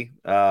 easily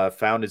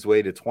found his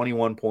way to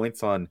 21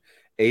 points on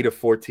 8 of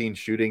 14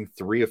 shooting,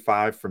 3 of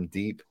 5 from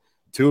deep,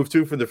 2 of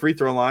 2 from the free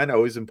throw line.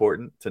 Always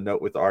important to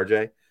note with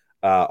RJ.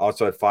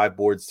 Also had 5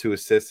 boards, 2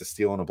 assists, a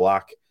steal, and a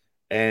block,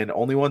 and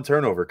only 1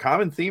 turnover.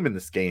 Common theme in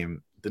this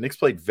game. The Knicks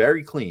played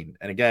very clean.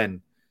 And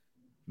again,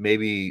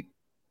 maybe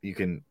you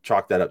can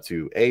chalk that up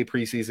to A,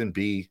 preseason,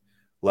 B,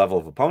 level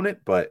of opponent,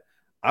 but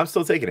I'm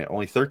still taking it.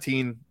 Only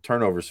 13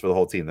 turnovers for the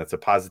whole team. That's a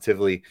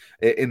positively,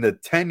 in the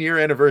 10-year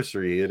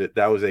anniversary,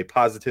 that was a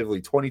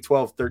positively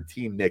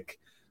 2012-13 Knick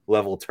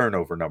level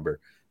turnover number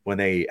when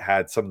they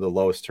had some of the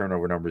lowest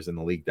turnover numbers in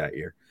the league that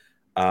year.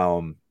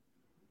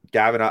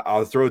 Gavin,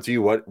 I'll throw it to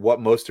you.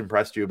 What most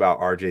impressed you about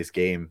RJ's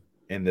game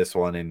in this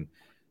one? And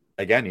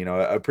again,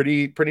 a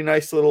pretty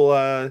nice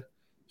little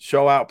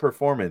show out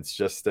performance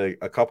just a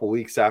couple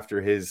weeks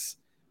after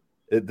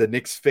the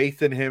Knicks'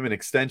 faith in him and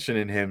extension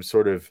in him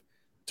sort of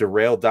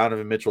derailed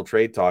Donovan Mitchell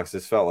trade talks.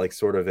 This felt like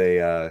sort of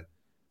a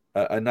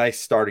nice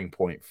starting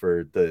point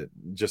for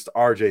just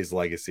RJ's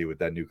legacy with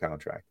that new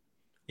contract.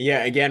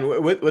 Yeah, again,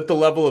 with the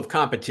level of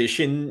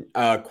competition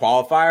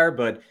qualifier,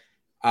 but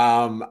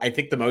I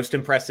think the most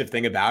impressive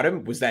thing about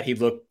him was that he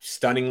looked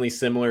stunningly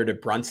similar to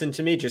Brunson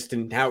to me, just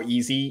in how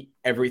easy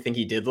everything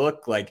he did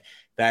look. Like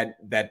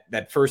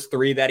that first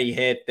 3 that he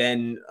hit,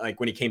 then like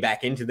when he came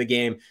back into the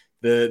game,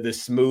 the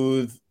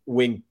smooth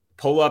wing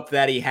pull up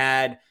that he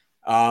had,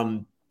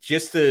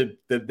 just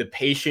the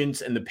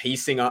patience and the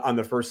pacing on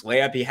the first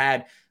layup he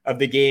had of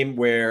the game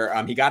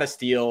where he got a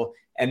steal.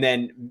 And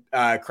then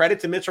credit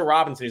to Mitchell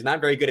Robinson, who's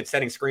not very good at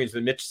setting screens,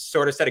 but Mitch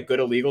sort of set a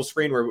good illegal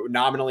screen where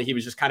nominally he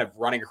was just kind of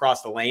running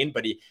across the lane,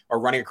 or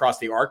running across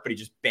the arc, but he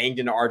just banged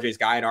into RJ's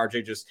guy, and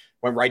RJ just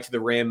went right to the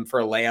rim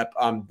for a layup.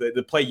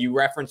 The play you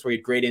referenced where he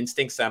had great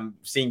instincts, I'm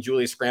seeing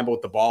Julius scramble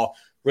with the ball,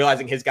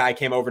 realizing his guy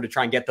came over to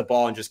try and get the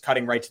ball and just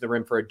cutting right to the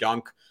rim for a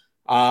dunk.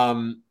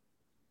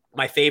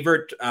 My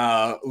favorite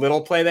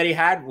little play that he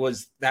had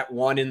was that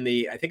one in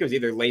I think it was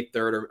either late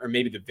third or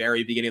maybe the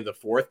very beginning of the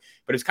fourth,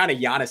 but it was kind of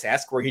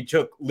Giannis-esque where he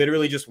took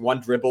literally just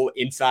one dribble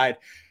inside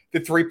the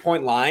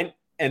 3-point line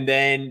and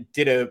then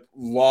did a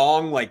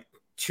long, like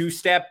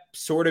 2-step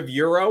sort of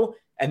Euro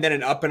and then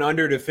an up and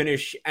under to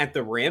finish at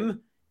the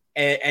rim.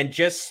 And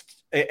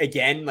just,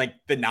 again, like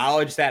the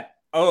knowledge that,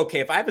 okay,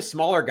 if I have a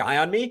smaller guy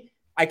on me,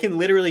 I can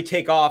literally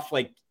take off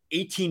like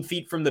 18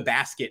 feet from the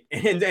basket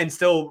and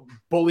still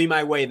bully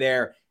my way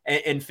there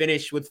and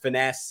finish with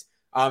finesse.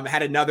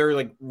 Had another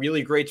like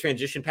really great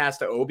transition pass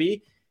to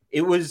Obi.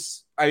 It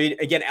was,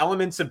 again,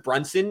 elements of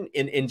Brunson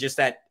in just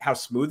that, how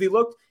smooth he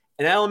looked,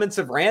 and elements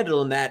of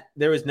Randle in that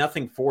there was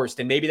nothing forced.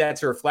 And maybe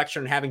that's a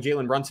reflection on having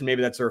Jalen Brunson.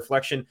 Maybe that's a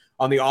reflection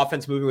on the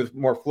offense moving with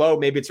more flow.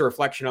 Maybe it's a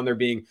reflection on there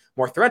being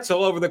more threats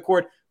all over the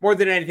court. More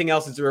than anything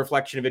else, it's a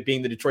reflection of it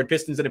being the Detroit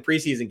Pistons in a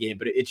preseason game.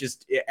 But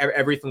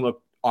everything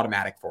looked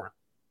automatic for him.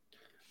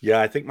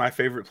 Yeah, I think my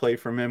favorite play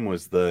from him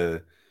was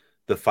the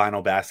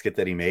final basket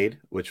that he made,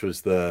 which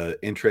was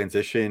in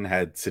transition,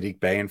 had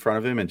Sadiq Bey in front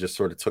of him and just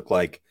sort of took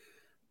like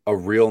a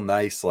real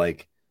nice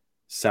like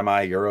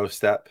semi-Euro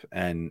step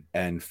and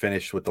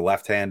finished with the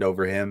left hand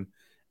over him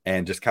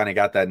and just kind of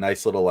got that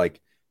nice little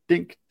like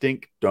dink,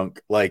 dink, dunk,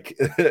 like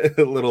a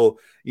little,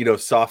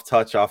 soft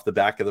touch off the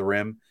back of the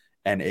rim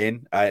and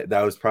in.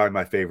 That was probably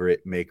my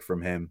favorite make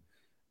from him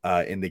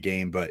in the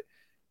game. But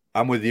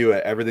I'm with you.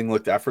 Everything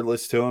looked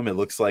effortless to him. It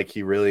looks like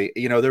he really,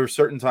 there were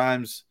certain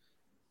times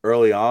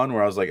early on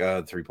where I was like,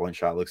 the 3-point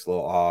shot looks a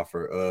little off,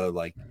 or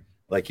like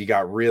he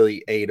got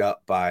really ate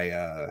up by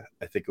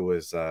I think it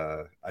was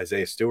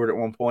Isaiah Stewart at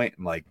one point,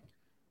 and like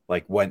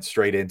went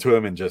straight into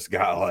him and just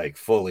got like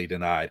fully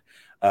denied.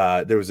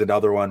 There was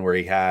another one where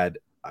he had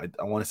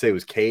I want to say it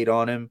was Cade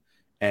on him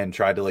and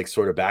tried to like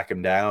sort of back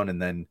him down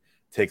and then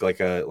take like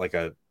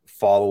a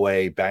fall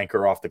away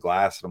banker off the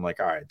glass. And I'm like,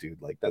 all right,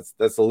 dude, like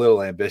that's a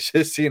little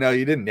ambitious. You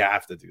didn't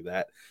have to do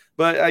that,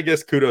 but I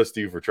guess kudos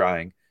to you for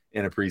trying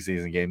in a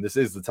preseason game. This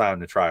is the time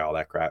to try all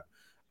that crap.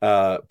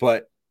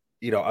 But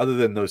other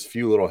than those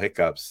few little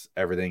hiccups,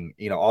 everything,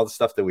 all the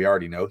stuff that we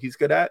already know he's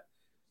good at,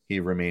 he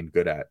remained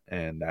good at.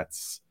 And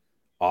that's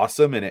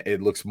awesome. And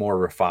it looks more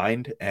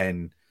refined.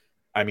 And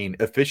I mean,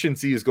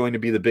 efficiency is going to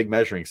be the big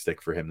measuring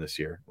stick for him this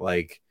year.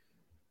 Like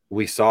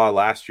we saw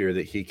last year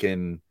that he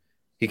can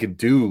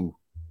do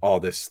all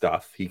this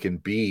stuff. He can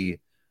be,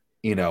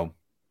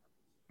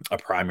 a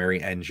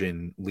primary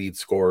engine lead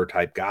scorer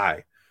type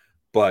guy,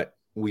 but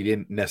we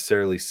didn't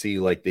necessarily see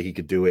like that he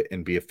could do it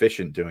and be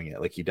efficient doing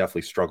it. Like he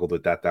definitely struggled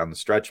with that down the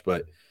stretch,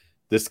 but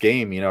this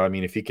game,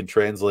 if he can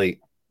translate,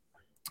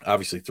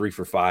 obviously 3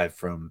 for 5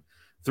 from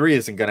 3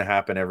 isn't going to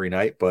happen every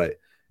night, but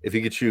if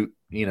he could shoot,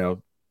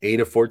 8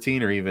 of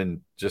 14 or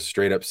even just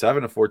straight up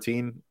 7 of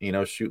 14,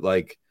 shoot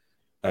like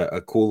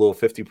a cool little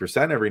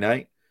 50% every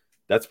night,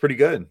 that's pretty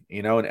good,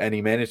 and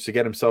he managed to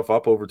get himself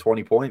up over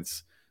 20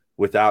 points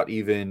without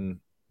even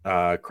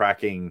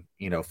cracking,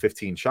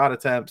 15 shot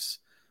attempts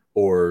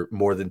or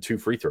more than 2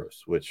 free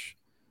throws, which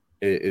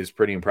is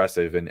pretty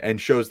impressive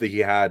and shows that he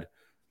had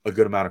a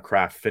good amount of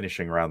craft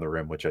finishing around the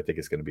rim, which I think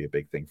is going to be a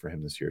big thing for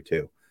him this year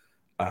too.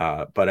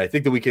 But I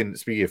think that we can,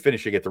 speaking of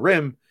finishing at the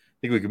rim, I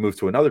think we can move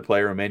to another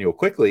player, Immanuel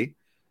Quickley,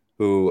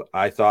 who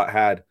I thought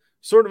had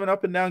sort of an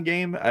up and down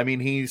game. I mean,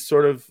 he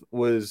sort of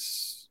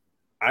was,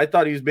 I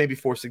thought he was maybe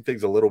forcing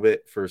things a little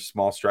bit for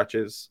small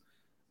stretches.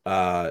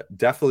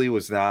 Definitely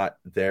was not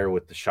there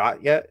with the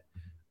shot yet.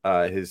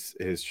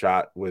 His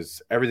shot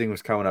was, everything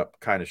was coming up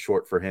kind of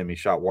short for him. He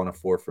shot 1 of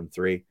 4 from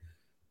 3,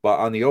 but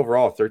on the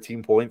overall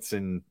 13 points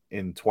in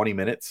 20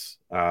 minutes,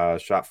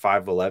 shot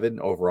 5 of 11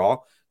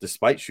 overall,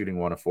 despite shooting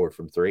 1 of 4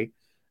 from 3,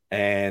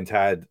 and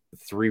had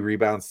 3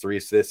 rebounds, 3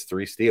 assists,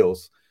 3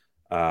 steals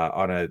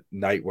on a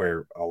night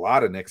where a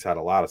lot of Knicks had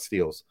a lot of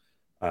steals.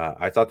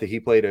 I thought that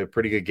he played a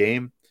pretty good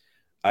game.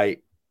 I'm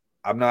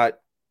not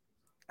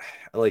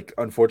like,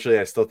 unfortunately,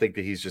 I still think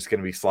that he's just going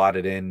to be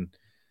slotted in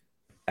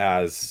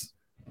as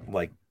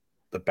like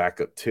the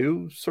backup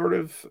 2 sort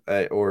of,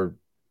 or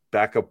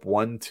backup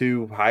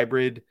 1-2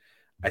 hybrid.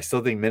 I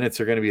still think minutes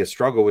are going to be a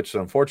struggle, which is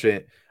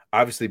unfortunate.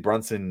 Obviously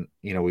Brunson,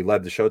 we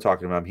led the show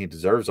talking about him. He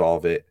deserves all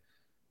of it.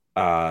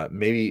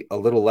 Maybe a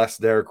little less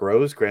Derrick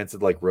Rose.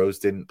 Granted, like Rose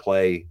didn't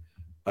play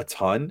a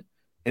ton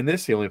in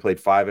this. He only played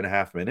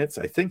 5.5 minutes,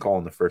 I think, all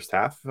in the first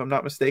half, if I'm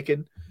not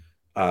mistaken.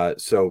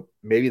 So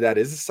maybe that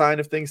is a sign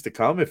of things to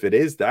come. If it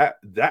is, that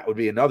would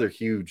be another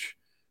huge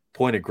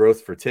point of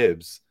growth for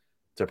Tibbs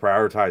to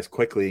prioritize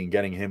Quickley and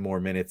getting him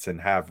more minutes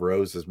and have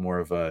Rose as more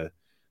of a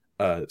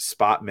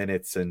spot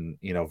minutes and,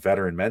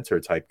 veteran mentor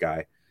type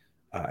guy.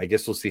 I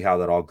guess we'll see how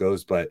that all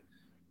goes, but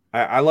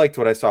I liked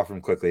what I saw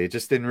from Quickley. It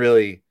just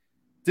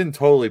didn't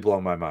totally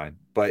blow my mind,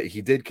 but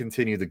he did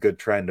continue the good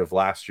trend of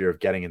last year of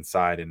getting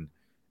inside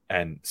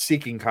and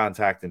seeking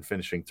contact and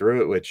finishing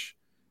through it, which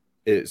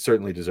it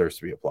certainly deserves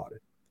to be applauded.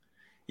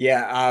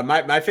 Yeah,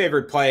 my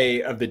favorite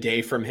play of the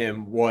day from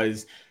him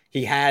was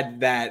he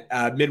had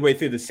that midway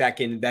through the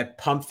second, that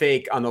pump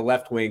fake on the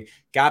left wing,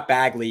 got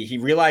Bagley. He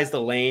realized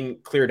the lane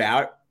cleared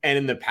out, and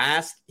in the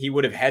past, he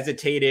would have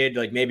hesitated,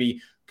 like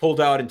maybe pulled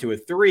out into a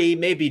 3,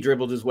 maybe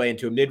dribbled his way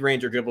into a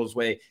mid-range or dribbled his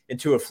way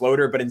into a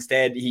floater, but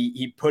instead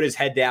he put his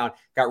head down,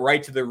 got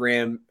right to the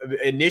rim,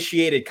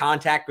 initiated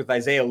contact with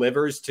Isaiah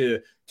Livers to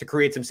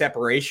create some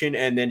separation,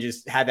 and then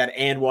just had that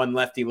and one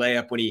lefty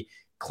layup when he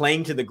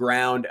clanged to the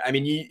ground. I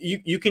mean,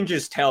 you can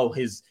just tell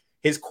his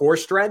core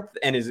strength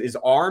and his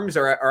arms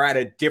are at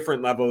a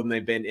different level than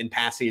they've been in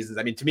past seasons.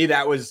 I mean, to me,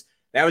 that was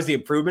the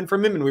improvement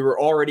from him, and we were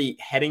already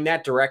heading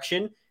that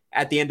direction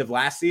at the end of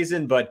last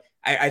season, but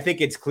I think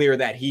it's clear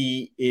that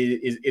he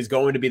is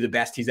going to be the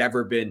best he's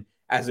ever been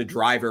as a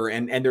driver.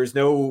 And there's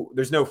no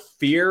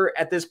fear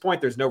at this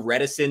point. There's no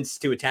reticence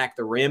to attack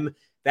the rim.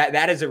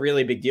 That is a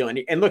really big deal.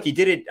 And look, he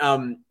did it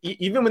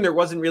even when there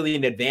wasn't really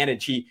an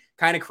advantage. He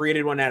kind of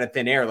created one out of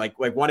thin air. Like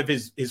one of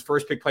his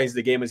first big plays of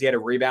the game was he had a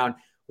rebound,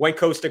 went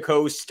coast to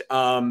coast,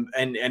 and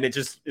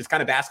it's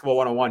kind of basketball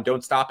 101.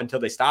 Don't stop until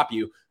they stop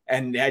you.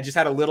 And I just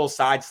had a little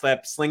side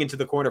slip, sling into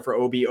the corner for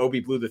Obi.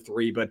 Obi blew the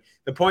 3. But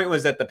the point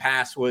was that the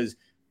pass was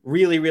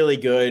really, really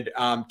good.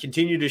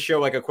 Continued to show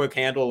like a quick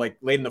handle, like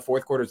late in the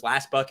fourth quarter's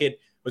last bucket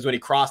was when he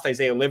crossed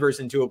Isaiah Livers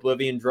into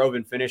oblivion, drove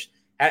and finished.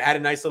 Had a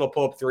nice little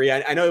pull-up 3.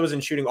 I know he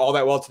wasn't shooting all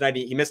that well tonight.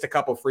 He missed a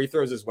couple free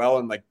throws as well,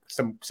 and like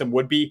some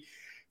would-be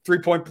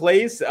 3-point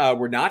plays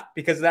were not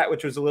because of that,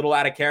 which was a little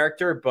out of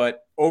character.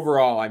 But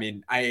overall, I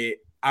mean,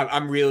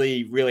 I'm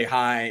really, really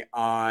high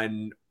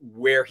on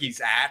where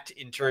he's at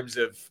in terms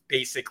of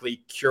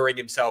basically curing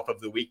himself of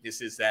the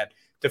weaknesses that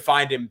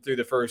defined him through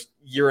the first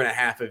year and a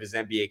half of his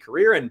NBA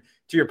career. And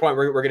to your point,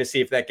 we're going to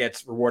see if that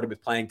gets rewarded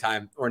with playing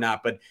time or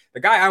not. But the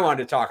guy I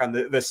wanted to talk on,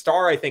 the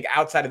star, I think,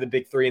 outside of the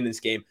big 3 in this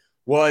game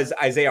was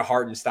Isaiah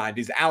Hartenstein.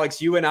 Because,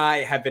 Alex, you and I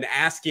have been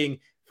asking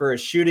for a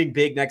shooting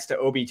big next to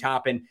Obi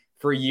Toppin.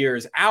 for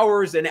years.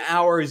 Hours and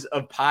hours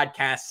of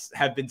podcasts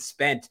have been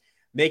spent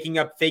making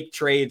up fake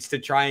trades to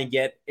try and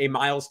get a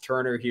Miles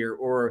Turner here,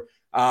 or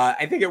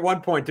I think at one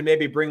point to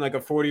maybe bring like a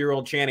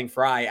 40-year-old Channing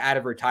Frye out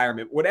of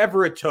retirement.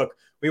 Whatever it took,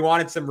 we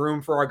wanted some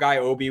room for our guy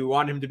Obi. We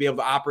wanted him to be able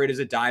to operate as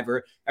a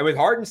diver. And with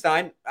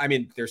Hartenstein, I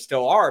mean, there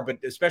still are, but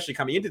especially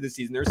coming into the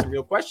season, there's some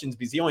real questions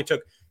because he only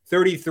took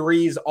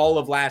 33s all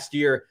of last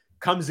year,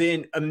 comes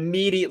in,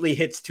 immediately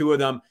hits 2 of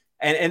them.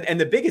 And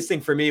the biggest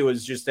thing for me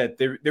was just that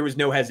there was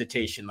no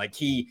hesitation. Like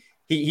he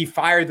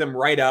fired them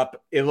right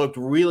up. It looked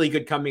really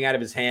good coming out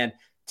of his hand.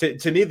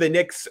 To me, the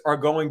Knicks are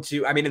going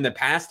to, I mean, in the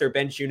past, their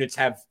bench units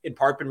have in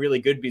part been really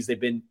good because they've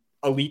been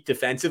elite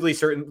defensively.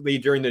 Certainly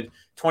during the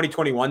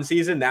 2021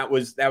 season, that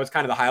was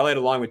kind of the highlight,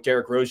 along with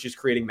Derrick Rose just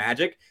creating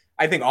magic.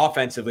 I think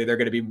offensively, they're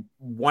going to be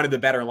one of the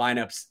better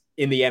lineups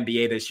in the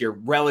NBA this year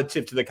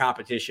relative to the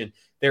competition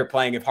they're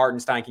playing if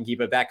Hartenstein can keep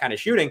up that kind of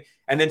shooting.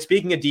 And then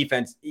speaking of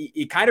defense,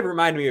 he kind of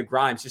reminded me of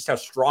Grimes, just how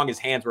strong his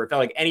hands were. It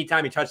felt like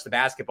anytime he touched the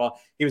basketball,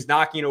 he was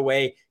knocking it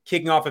away,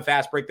 kicking off a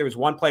fast break. There was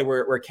one play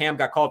where Cam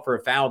got called for a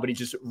foul, but he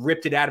just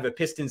ripped it out of a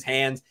Pistons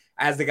hands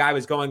as the guy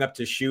was going up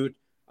to shoot.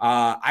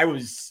 I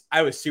was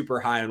super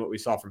high on what we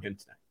saw from him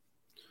tonight.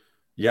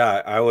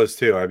 Yeah, I was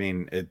too. I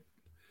mean,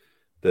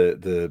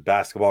 the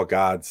basketball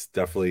gods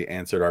definitely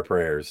answered our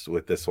prayers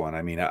with this one.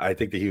 I mean, I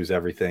think that he was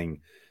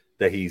everything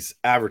that he's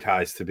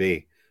advertised to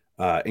be,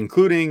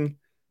 including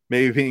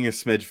maybe being a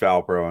smidge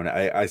foul prone.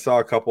 I saw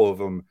a couple of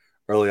them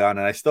early on,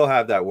 and I still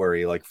have that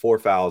worry. Like 4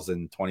 fouls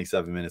in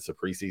 27 minutes of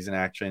preseason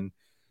action,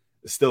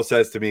 it still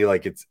says to me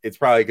like it's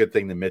probably a good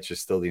thing that Mitch is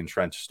still the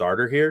entrenched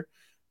starter here.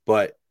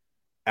 But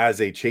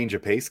as a change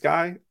of pace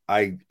guy,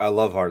 I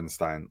love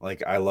Hartenstein.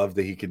 Like I love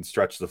that he can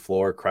stretch the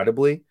floor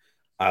credibly.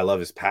 I love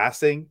his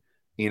passing.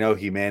 You know,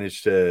 he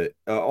managed to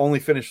only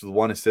finish with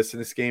 1 assist in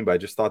this game, but I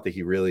just thought that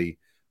he really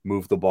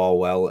moved the ball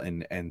well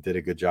and did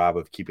a good job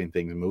of keeping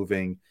things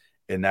moving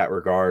in that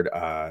regard.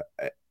 I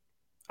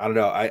don't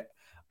know. I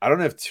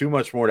don't have too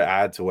much more to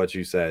add to what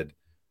you said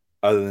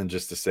other than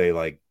just to say,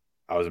 like,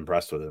 I was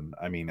impressed with him.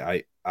 I mean,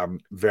 I'm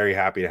very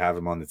happy to have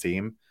him on the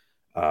team.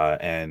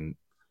 And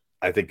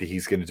I think that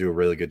he's going to do a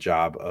really good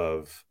job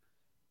of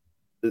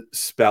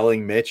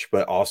spelling Mitch,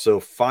 but also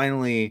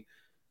finally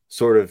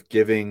sort of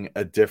giving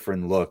a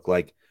different look.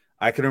 Like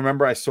I can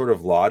remember I sort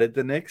of lauded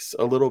the Knicks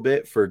a little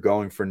bit for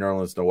going for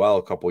Nerlens Noel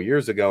a couple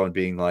years ago and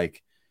being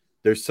like,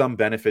 there's some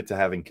benefit to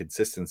having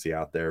consistency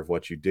out there of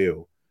what you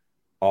do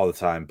all the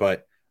time.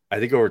 But I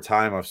think over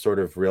time, I've sort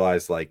of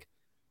realized like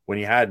when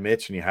you had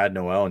Mitch and you had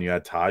Noel and you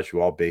had Taj, who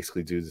all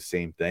basically do the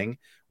same thing,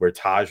 where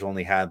Taj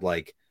only had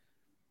like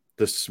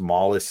the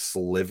smallest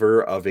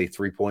sliver of a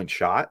 3-point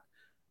shot.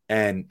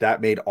 And that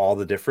made all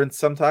the difference.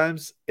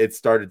 Sometimes it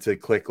started to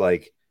click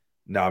like,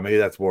 no, maybe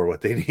that's more what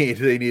they need.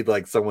 They need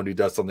like someone who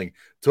does something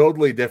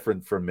totally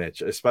different from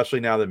Mitch, especially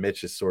now that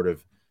Mitch has sort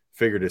of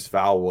figured his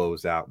foul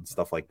woes out and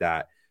stuff like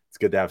that. It's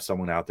good to have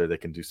someone out there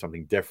that can do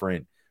something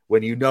different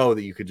when you know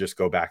that you could just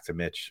go back to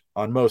Mitch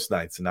on most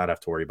nights and not have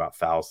to worry about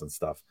fouls and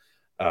stuff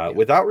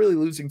without really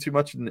losing too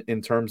much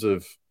in terms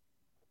of,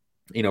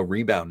 you know,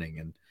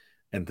 rebounding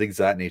and things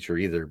of that nature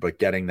either, but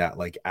getting that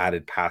like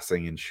added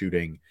passing and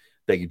shooting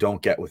that you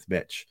don't get with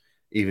Mitch,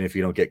 even if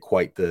you don't get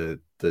quite the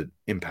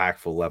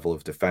impactful level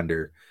of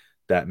defender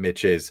that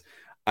Mitch is.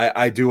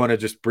 I do want to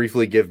just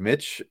briefly give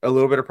Mitch a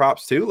little bit of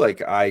props too.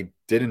 Like I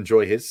did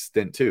enjoy his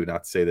stint too.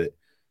 Not to say that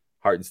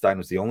Hartenstein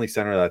was the only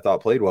center that I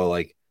thought played well.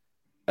 Like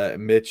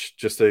Mitch,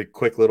 just a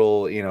quick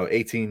little,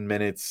 18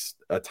 minutes,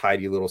 a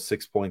tidy little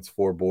 6 points,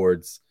 4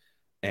 boards,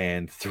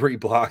 and 3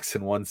 blocks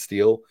and 1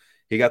 steal.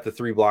 He got the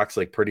 3 blocks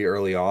like pretty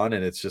early on,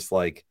 and it's just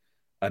like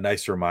a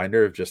nice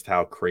reminder of just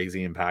how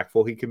crazy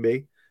impactful he can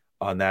be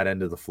on that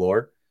end of the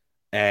floor.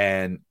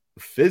 And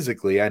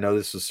physically, I know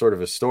this was sort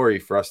of a story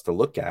for us to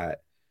look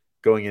at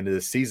going into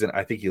the season.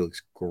 I think he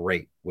looks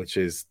great, which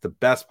is the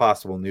best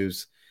possible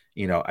news.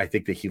 I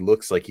think that he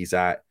looks like he's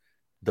at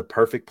the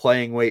perfect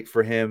playing weight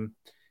for him.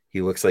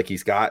 He looks like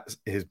he's got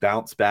his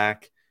bounce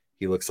back.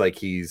 He looks like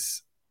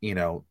he's,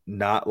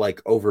 not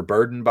like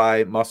overburdened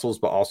by muscles,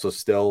 but also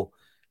still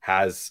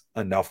has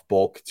enough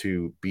bulk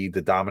to be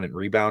the dominant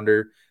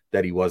rebounder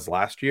that he was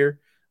last year.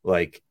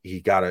 Like he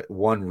got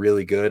one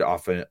really good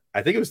off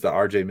I think it was the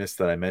RJ miss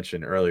that I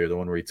mentioned earlier, the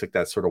one where he took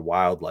that sort of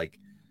wild, like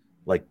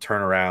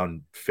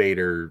turnaround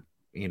fader,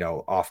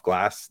 off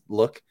glass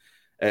look.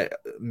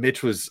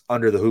 Mitch was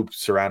under the hoop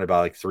surrounded by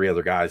like 3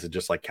 other guys and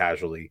just like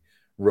casually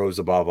rose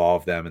above all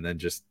of them and then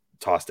just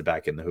tossed it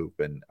back in the hoop.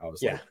 And I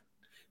was like,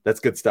 that's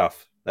good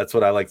stuff. That's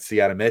what I like to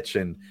see out of Mitch.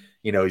 And,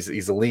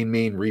 he's a lean,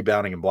 mean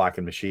rebounding and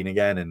blocking machine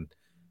again. And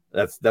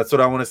that's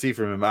what I want to see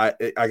from him.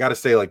 I got to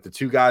say, like the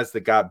 2 guys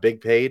that got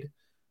big paid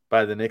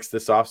by the Knicks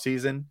this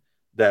offseason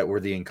that were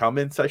the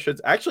incumbents,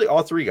 actually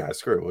all 3 guys,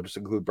 screw, we'll just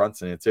include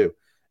Brunson in it too.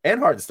 And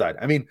Hartenstein.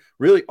 I mean,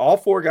 really all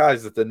 4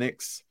 guys that the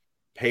Knicks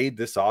paid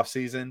this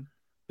offseason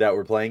that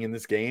were playing in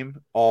this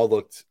game all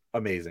looked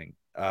amazing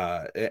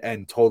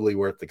and totally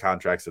worth the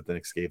contracts that the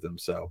Knicks gave them.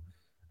 So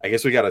I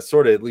guess we got to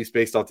sort of, at least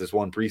based off this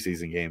one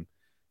preseason game,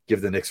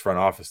 give the Knicks front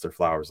office their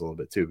flowers a little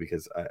bit too,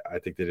 because I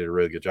think they did a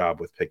really good job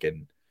with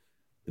picking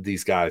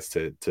these guys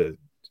to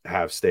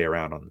have stay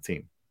around on the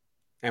team.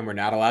 And we're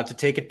not allowed to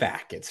take it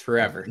back. It's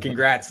forever.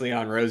 Congrats,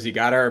 Leon Rose. You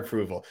got our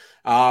approval.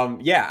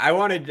 I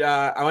wanted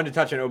to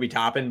touch on Obi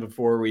Toppin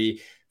before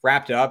we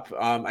wrapped up.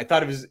 I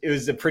thought it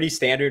was a pretty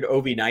standard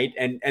Obi night.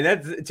 And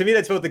that's, to me,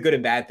 that's both a good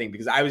and bad thing,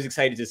 because I was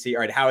excited to see,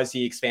 all right, how has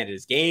he expanded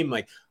his game?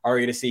 Like, are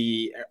we going to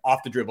see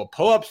off the dribble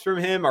pull-ups from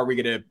him? Are we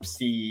going to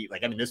see,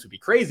 like, I mean, this would be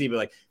crazy, but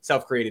like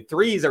self-created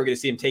threes? Are we going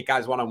to see him take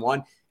guys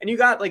one-on-one? And you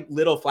got like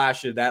little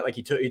flashes of that. Like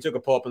he took a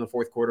pull-up in the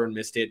fourth quarter and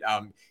missed it.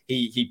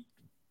 He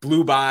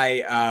blew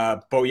by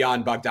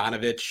Bojan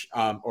Bogdanovic,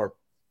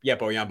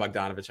 Bojan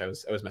Bogdanovic. I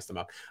was messed him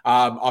up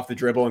off the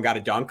dribble and got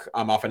a dunk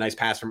off a nice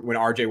pass from when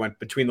RJ went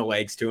between the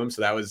legs to him.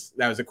 So that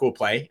was a cool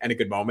play and a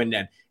good moment.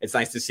 And it's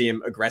nice to see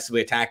him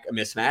aggressively attack a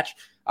mismatch.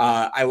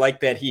 I like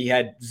that he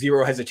had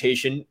zero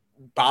hesitation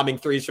bombing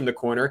threes from the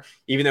corner,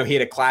 even though he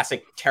had a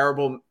classic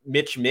terrible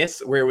Mitch miss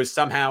where it was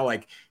somehow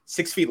like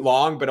 6 feet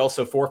long, but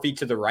also 4 feet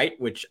to the right,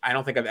 which I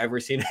don't think I've ever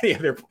seen any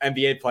other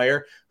NBA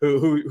player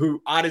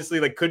who honestly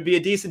like could be a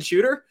decent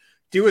shooter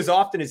do as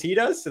often as he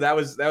does. So that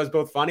was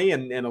both funny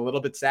and a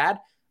little bit sad.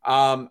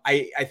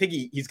 I think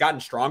he's gotten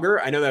stronger.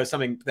 I know that was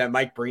something that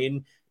Mike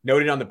Breen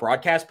noted on the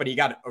broadcast, but he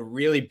got a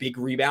really big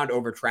rebound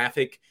over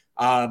traffic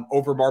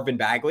over Marvin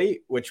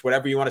Bagley, which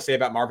whatever you want to say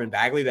about Marvin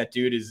Bagley, that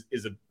dude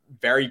is a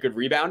very good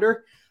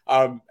rebounder,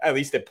 at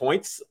least at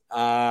points.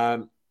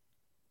 And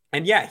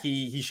yeah,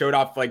 he showed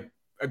off like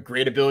a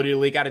great ability to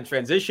leak out in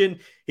transition.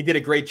 He did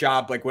a great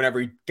job. Like whenever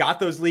he got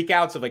those leak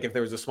outs of like, if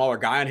there was a smaller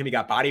guy on him, he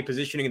got body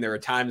positioning, and there were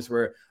times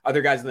where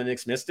other guys in the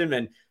Knicks missed him.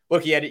 And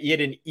look, he had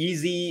an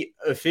easy,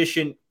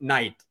 efficient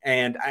night.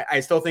 And I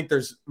still think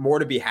there's more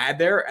to be had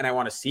there, and I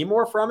want to see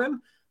more from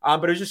him.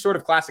 But it was just sort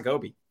of classic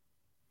Obi.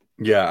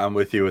 Yeah, I'm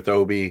with you with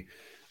Obi.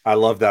 I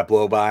love that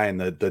blow by and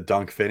the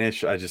dunk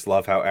finish. I just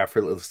love how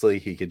effortlessly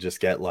he could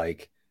just get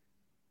like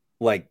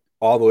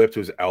all the way up to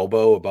his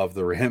elbow above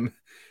the rim.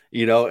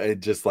 You know, and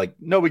just like,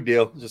 no big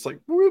deal. Just like,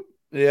 whoop,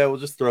 yeah, we'll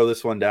just throw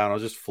this one down. I'll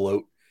just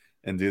float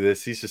and do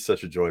this. He's just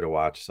such a joy to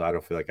watch. So I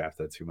don't feel like I have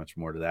to add too much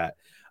more to that.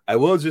 I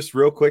will just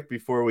real quick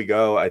before we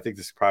go. I think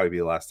this will probably be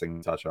the last thing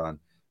we touch on.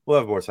 We'll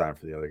have more time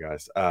for the other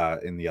guys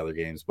in the other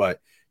games.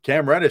 But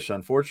Cam Reddish,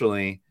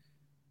 unfortunately,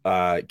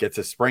 gets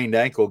a sprained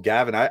ankle.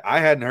 Gavin, I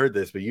hadn't heard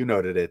this, but you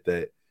noted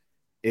it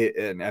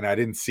and I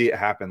didn't see it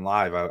happen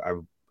live.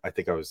 I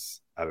think I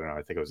was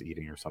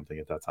eating or something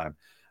at that time.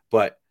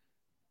 But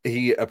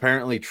he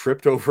apparently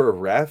tripped over a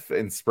ref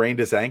and sprained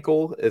his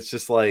ankle. It's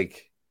just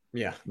like,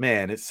 yeah,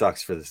 man, it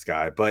sucks for this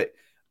guy. But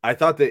I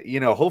thought that,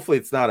 hopefully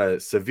it's not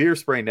a severe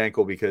sprained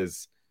ankle,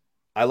 because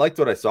I liked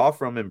what I saw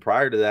from him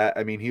prior to that.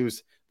 I mean,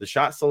 the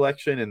shot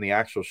selection and the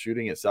actual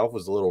shooting itself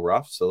was a little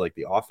rough. So like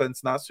the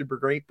offense, not super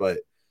great,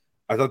 but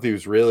I thought that he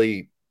was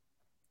really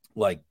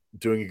like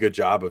doing a good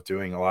job of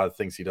doing a lot of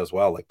things he does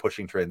well, like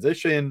pushing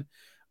transition.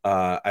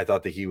 I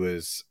thought that he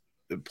was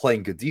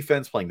playing good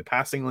defense, playing the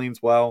passing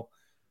lanes well.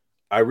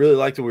 I really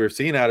liked what we were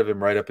seeing out of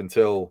him right up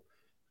until,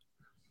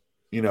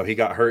 he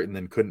got hurt and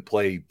then couldn't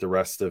play the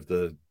rest of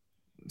the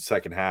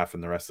second half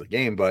and the rest of the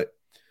game. But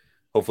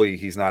hopefully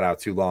he's not out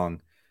too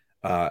long.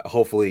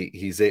 Hopefully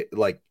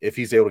if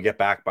he's able to get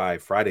back by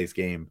Friday's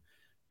game,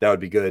 that would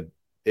be good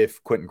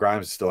if Quentin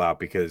Grimes is still out,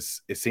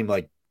 because it seemed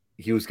like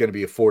he was going to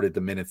be afforded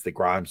the minutes that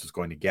Grimes was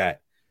going to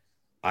get.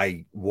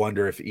 I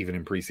wonder if even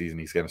in preseason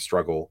he's going to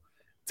struggle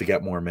to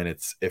get more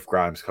minutes if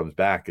Grimes comes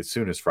back as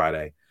soon as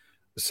Friday.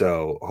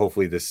 So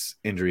hopefully this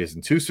injury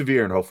isn't too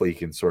severe, and hopefully he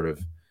can sort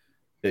of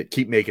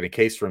keep making a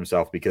case for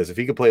himself, because if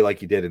he could play like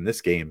he did in this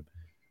game,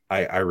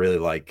 I really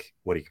like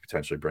what he could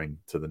potentially bring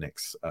to the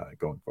Knicks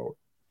going forward.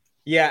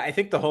 Yeah, I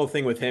think the whole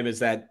thing with him is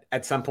that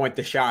at some point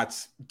the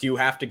shots do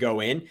have to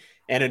go in.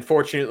 And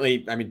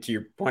unfortunately, I mean, to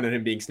your point on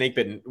him being snake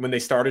bitten, when they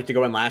started to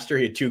go in last year,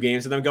 he had 2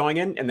 games of them going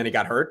in, and then he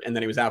got hurt, and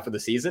then he was out for the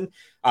season.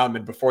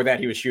 And before that,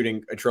 he was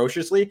shooting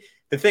atrociously.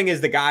 The thing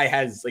is, the guy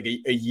has like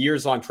a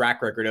years-long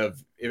track record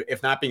of,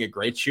 if not being a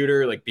great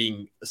shooter, like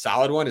being a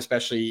solid one,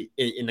 especially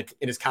in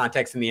his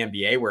context in the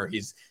NBA, where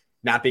he's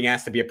not being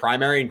asked to be a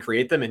primary and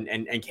create them,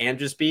 and can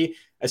just be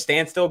a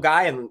standstill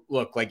guy. And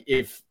look, like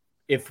if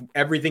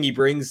everything he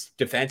brings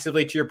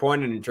defensively, to your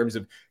point, and in terms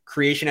of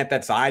creation at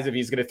that size, if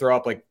he's going to throw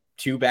up like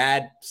 2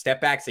 bad step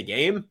backs a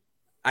game,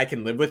 I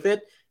can live with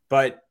it.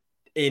 But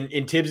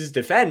in Tibbs's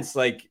defense,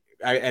 like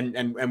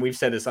and we've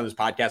said this on this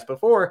podcast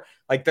before,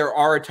 like there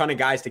are a ton of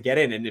guys to get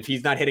in, and if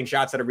he's not hitting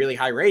shots at a really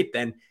high rate,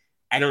 then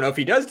I don't know if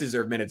he does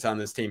deserve minutes on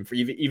this team for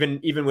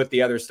even with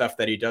the other stuff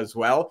that he does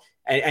well.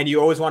 And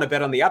you always want to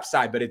bet on the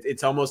upside, but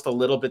it's almost a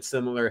little bit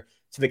similar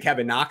to the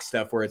Kevin Knox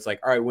stuff, where it's like,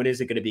 all right, when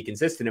is it going to be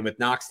consistent? And with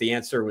Knox, the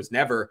answer was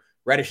never.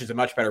 Reddish is a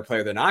much better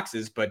player than Knox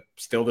is, but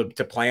still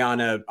to play on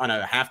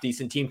a half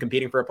decent team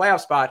competing for a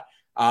playoff spot,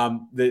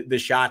 the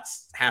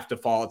shots have to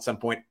fall at some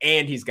point,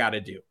 and he's got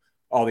to do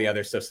all the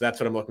other stuff. So that's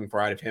what I'm looking for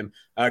out of him.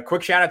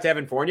 Quick shout out to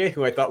Evan Fournier,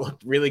 who I thought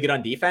looked really good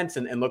on defense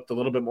and looked a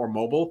little bit more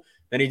mobile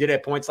than he did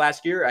at points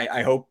last year.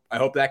 I hope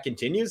that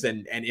continues.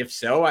 And if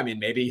so, I mean,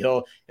 maybe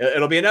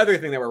it'll be another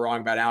thing that we're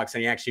wrong about Alex,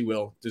 and he actually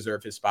will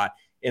deserve his spot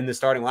in the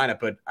starting lineup.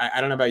 But I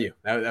don't know about you.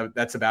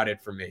 That's about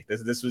it for me.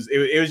 This was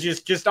it was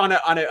just on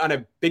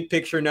a big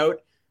picture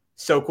note.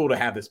 So cool to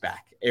have this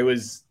back. It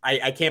was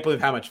I can't believe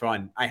how much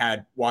fun I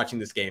had watching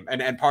this game,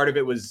 and part of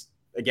it was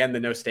again the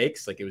no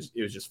stakes. Like it was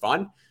just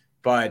fun.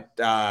 But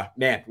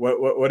man,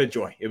 what a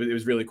joy! It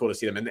was really cool to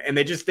see them, and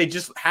they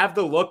just have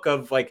the look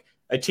of like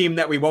a team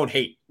that we won't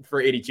hate for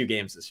 82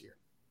 games this year.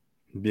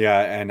 Yeah,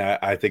 and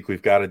I think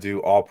we've got to do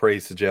all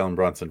praise to Jalen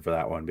Brunson for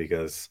that one,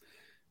 because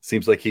it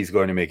seems like he's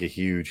going to make a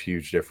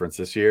huge difference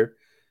this year,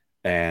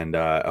 and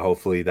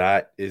hopefully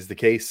that is the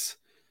case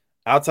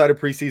outside of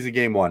preseason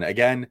game 1.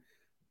 Again,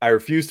 I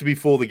refuse to be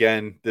fooled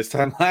again. This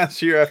time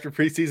last year after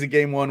preseason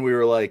game 1, we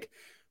were like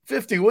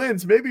 50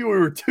 wins. Maybe we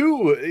were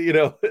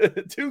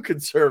too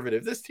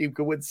conservative. This team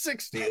could win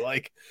 60.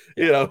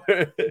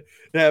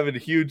 Having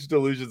huge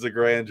delusions of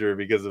grandeur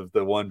because of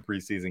the one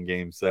preseason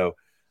game. So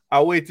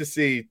I'll wait to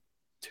see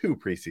 2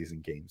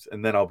 preseason games,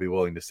 and then I'll be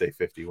willing to say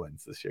 50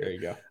 wins this year. There you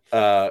go.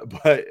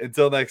 But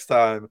until next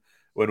time,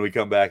 when we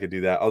come back and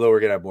do that, although we're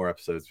going to have more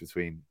episodes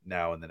between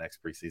now and the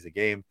next preseason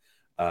game.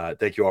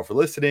 Thank you all for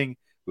listening.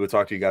 We will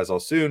talk to you guys all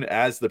soon.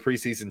 As the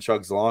preseason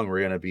chugs along, we're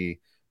going to be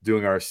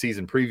doing our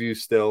season preview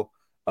still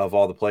of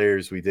all the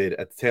players. We did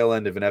at the tail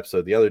end of an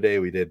episode the other day.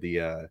 We did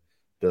the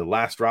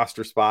last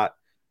roster spot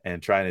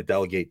and trying to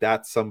delegate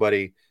that to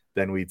somebody.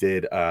 Then we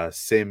did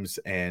Sims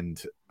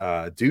and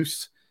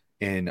Deuce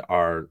in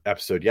our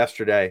episode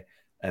yesterday.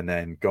 And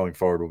then going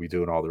forward, we'll be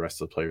doing all the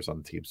rest of the players on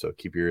the team. So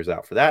keep your ears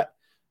out for that,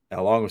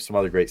 along with some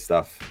other great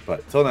stuff. But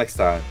until next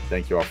time,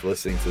 thank you all for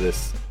listening to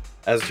this,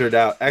 as it turned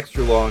out,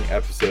 extra long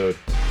episode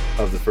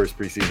of the first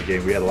preseason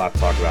game. We had a lot to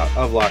talk about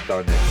of Locked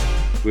On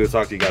Knicks. We will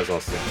talk to you guys all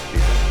soon.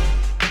 Peace out.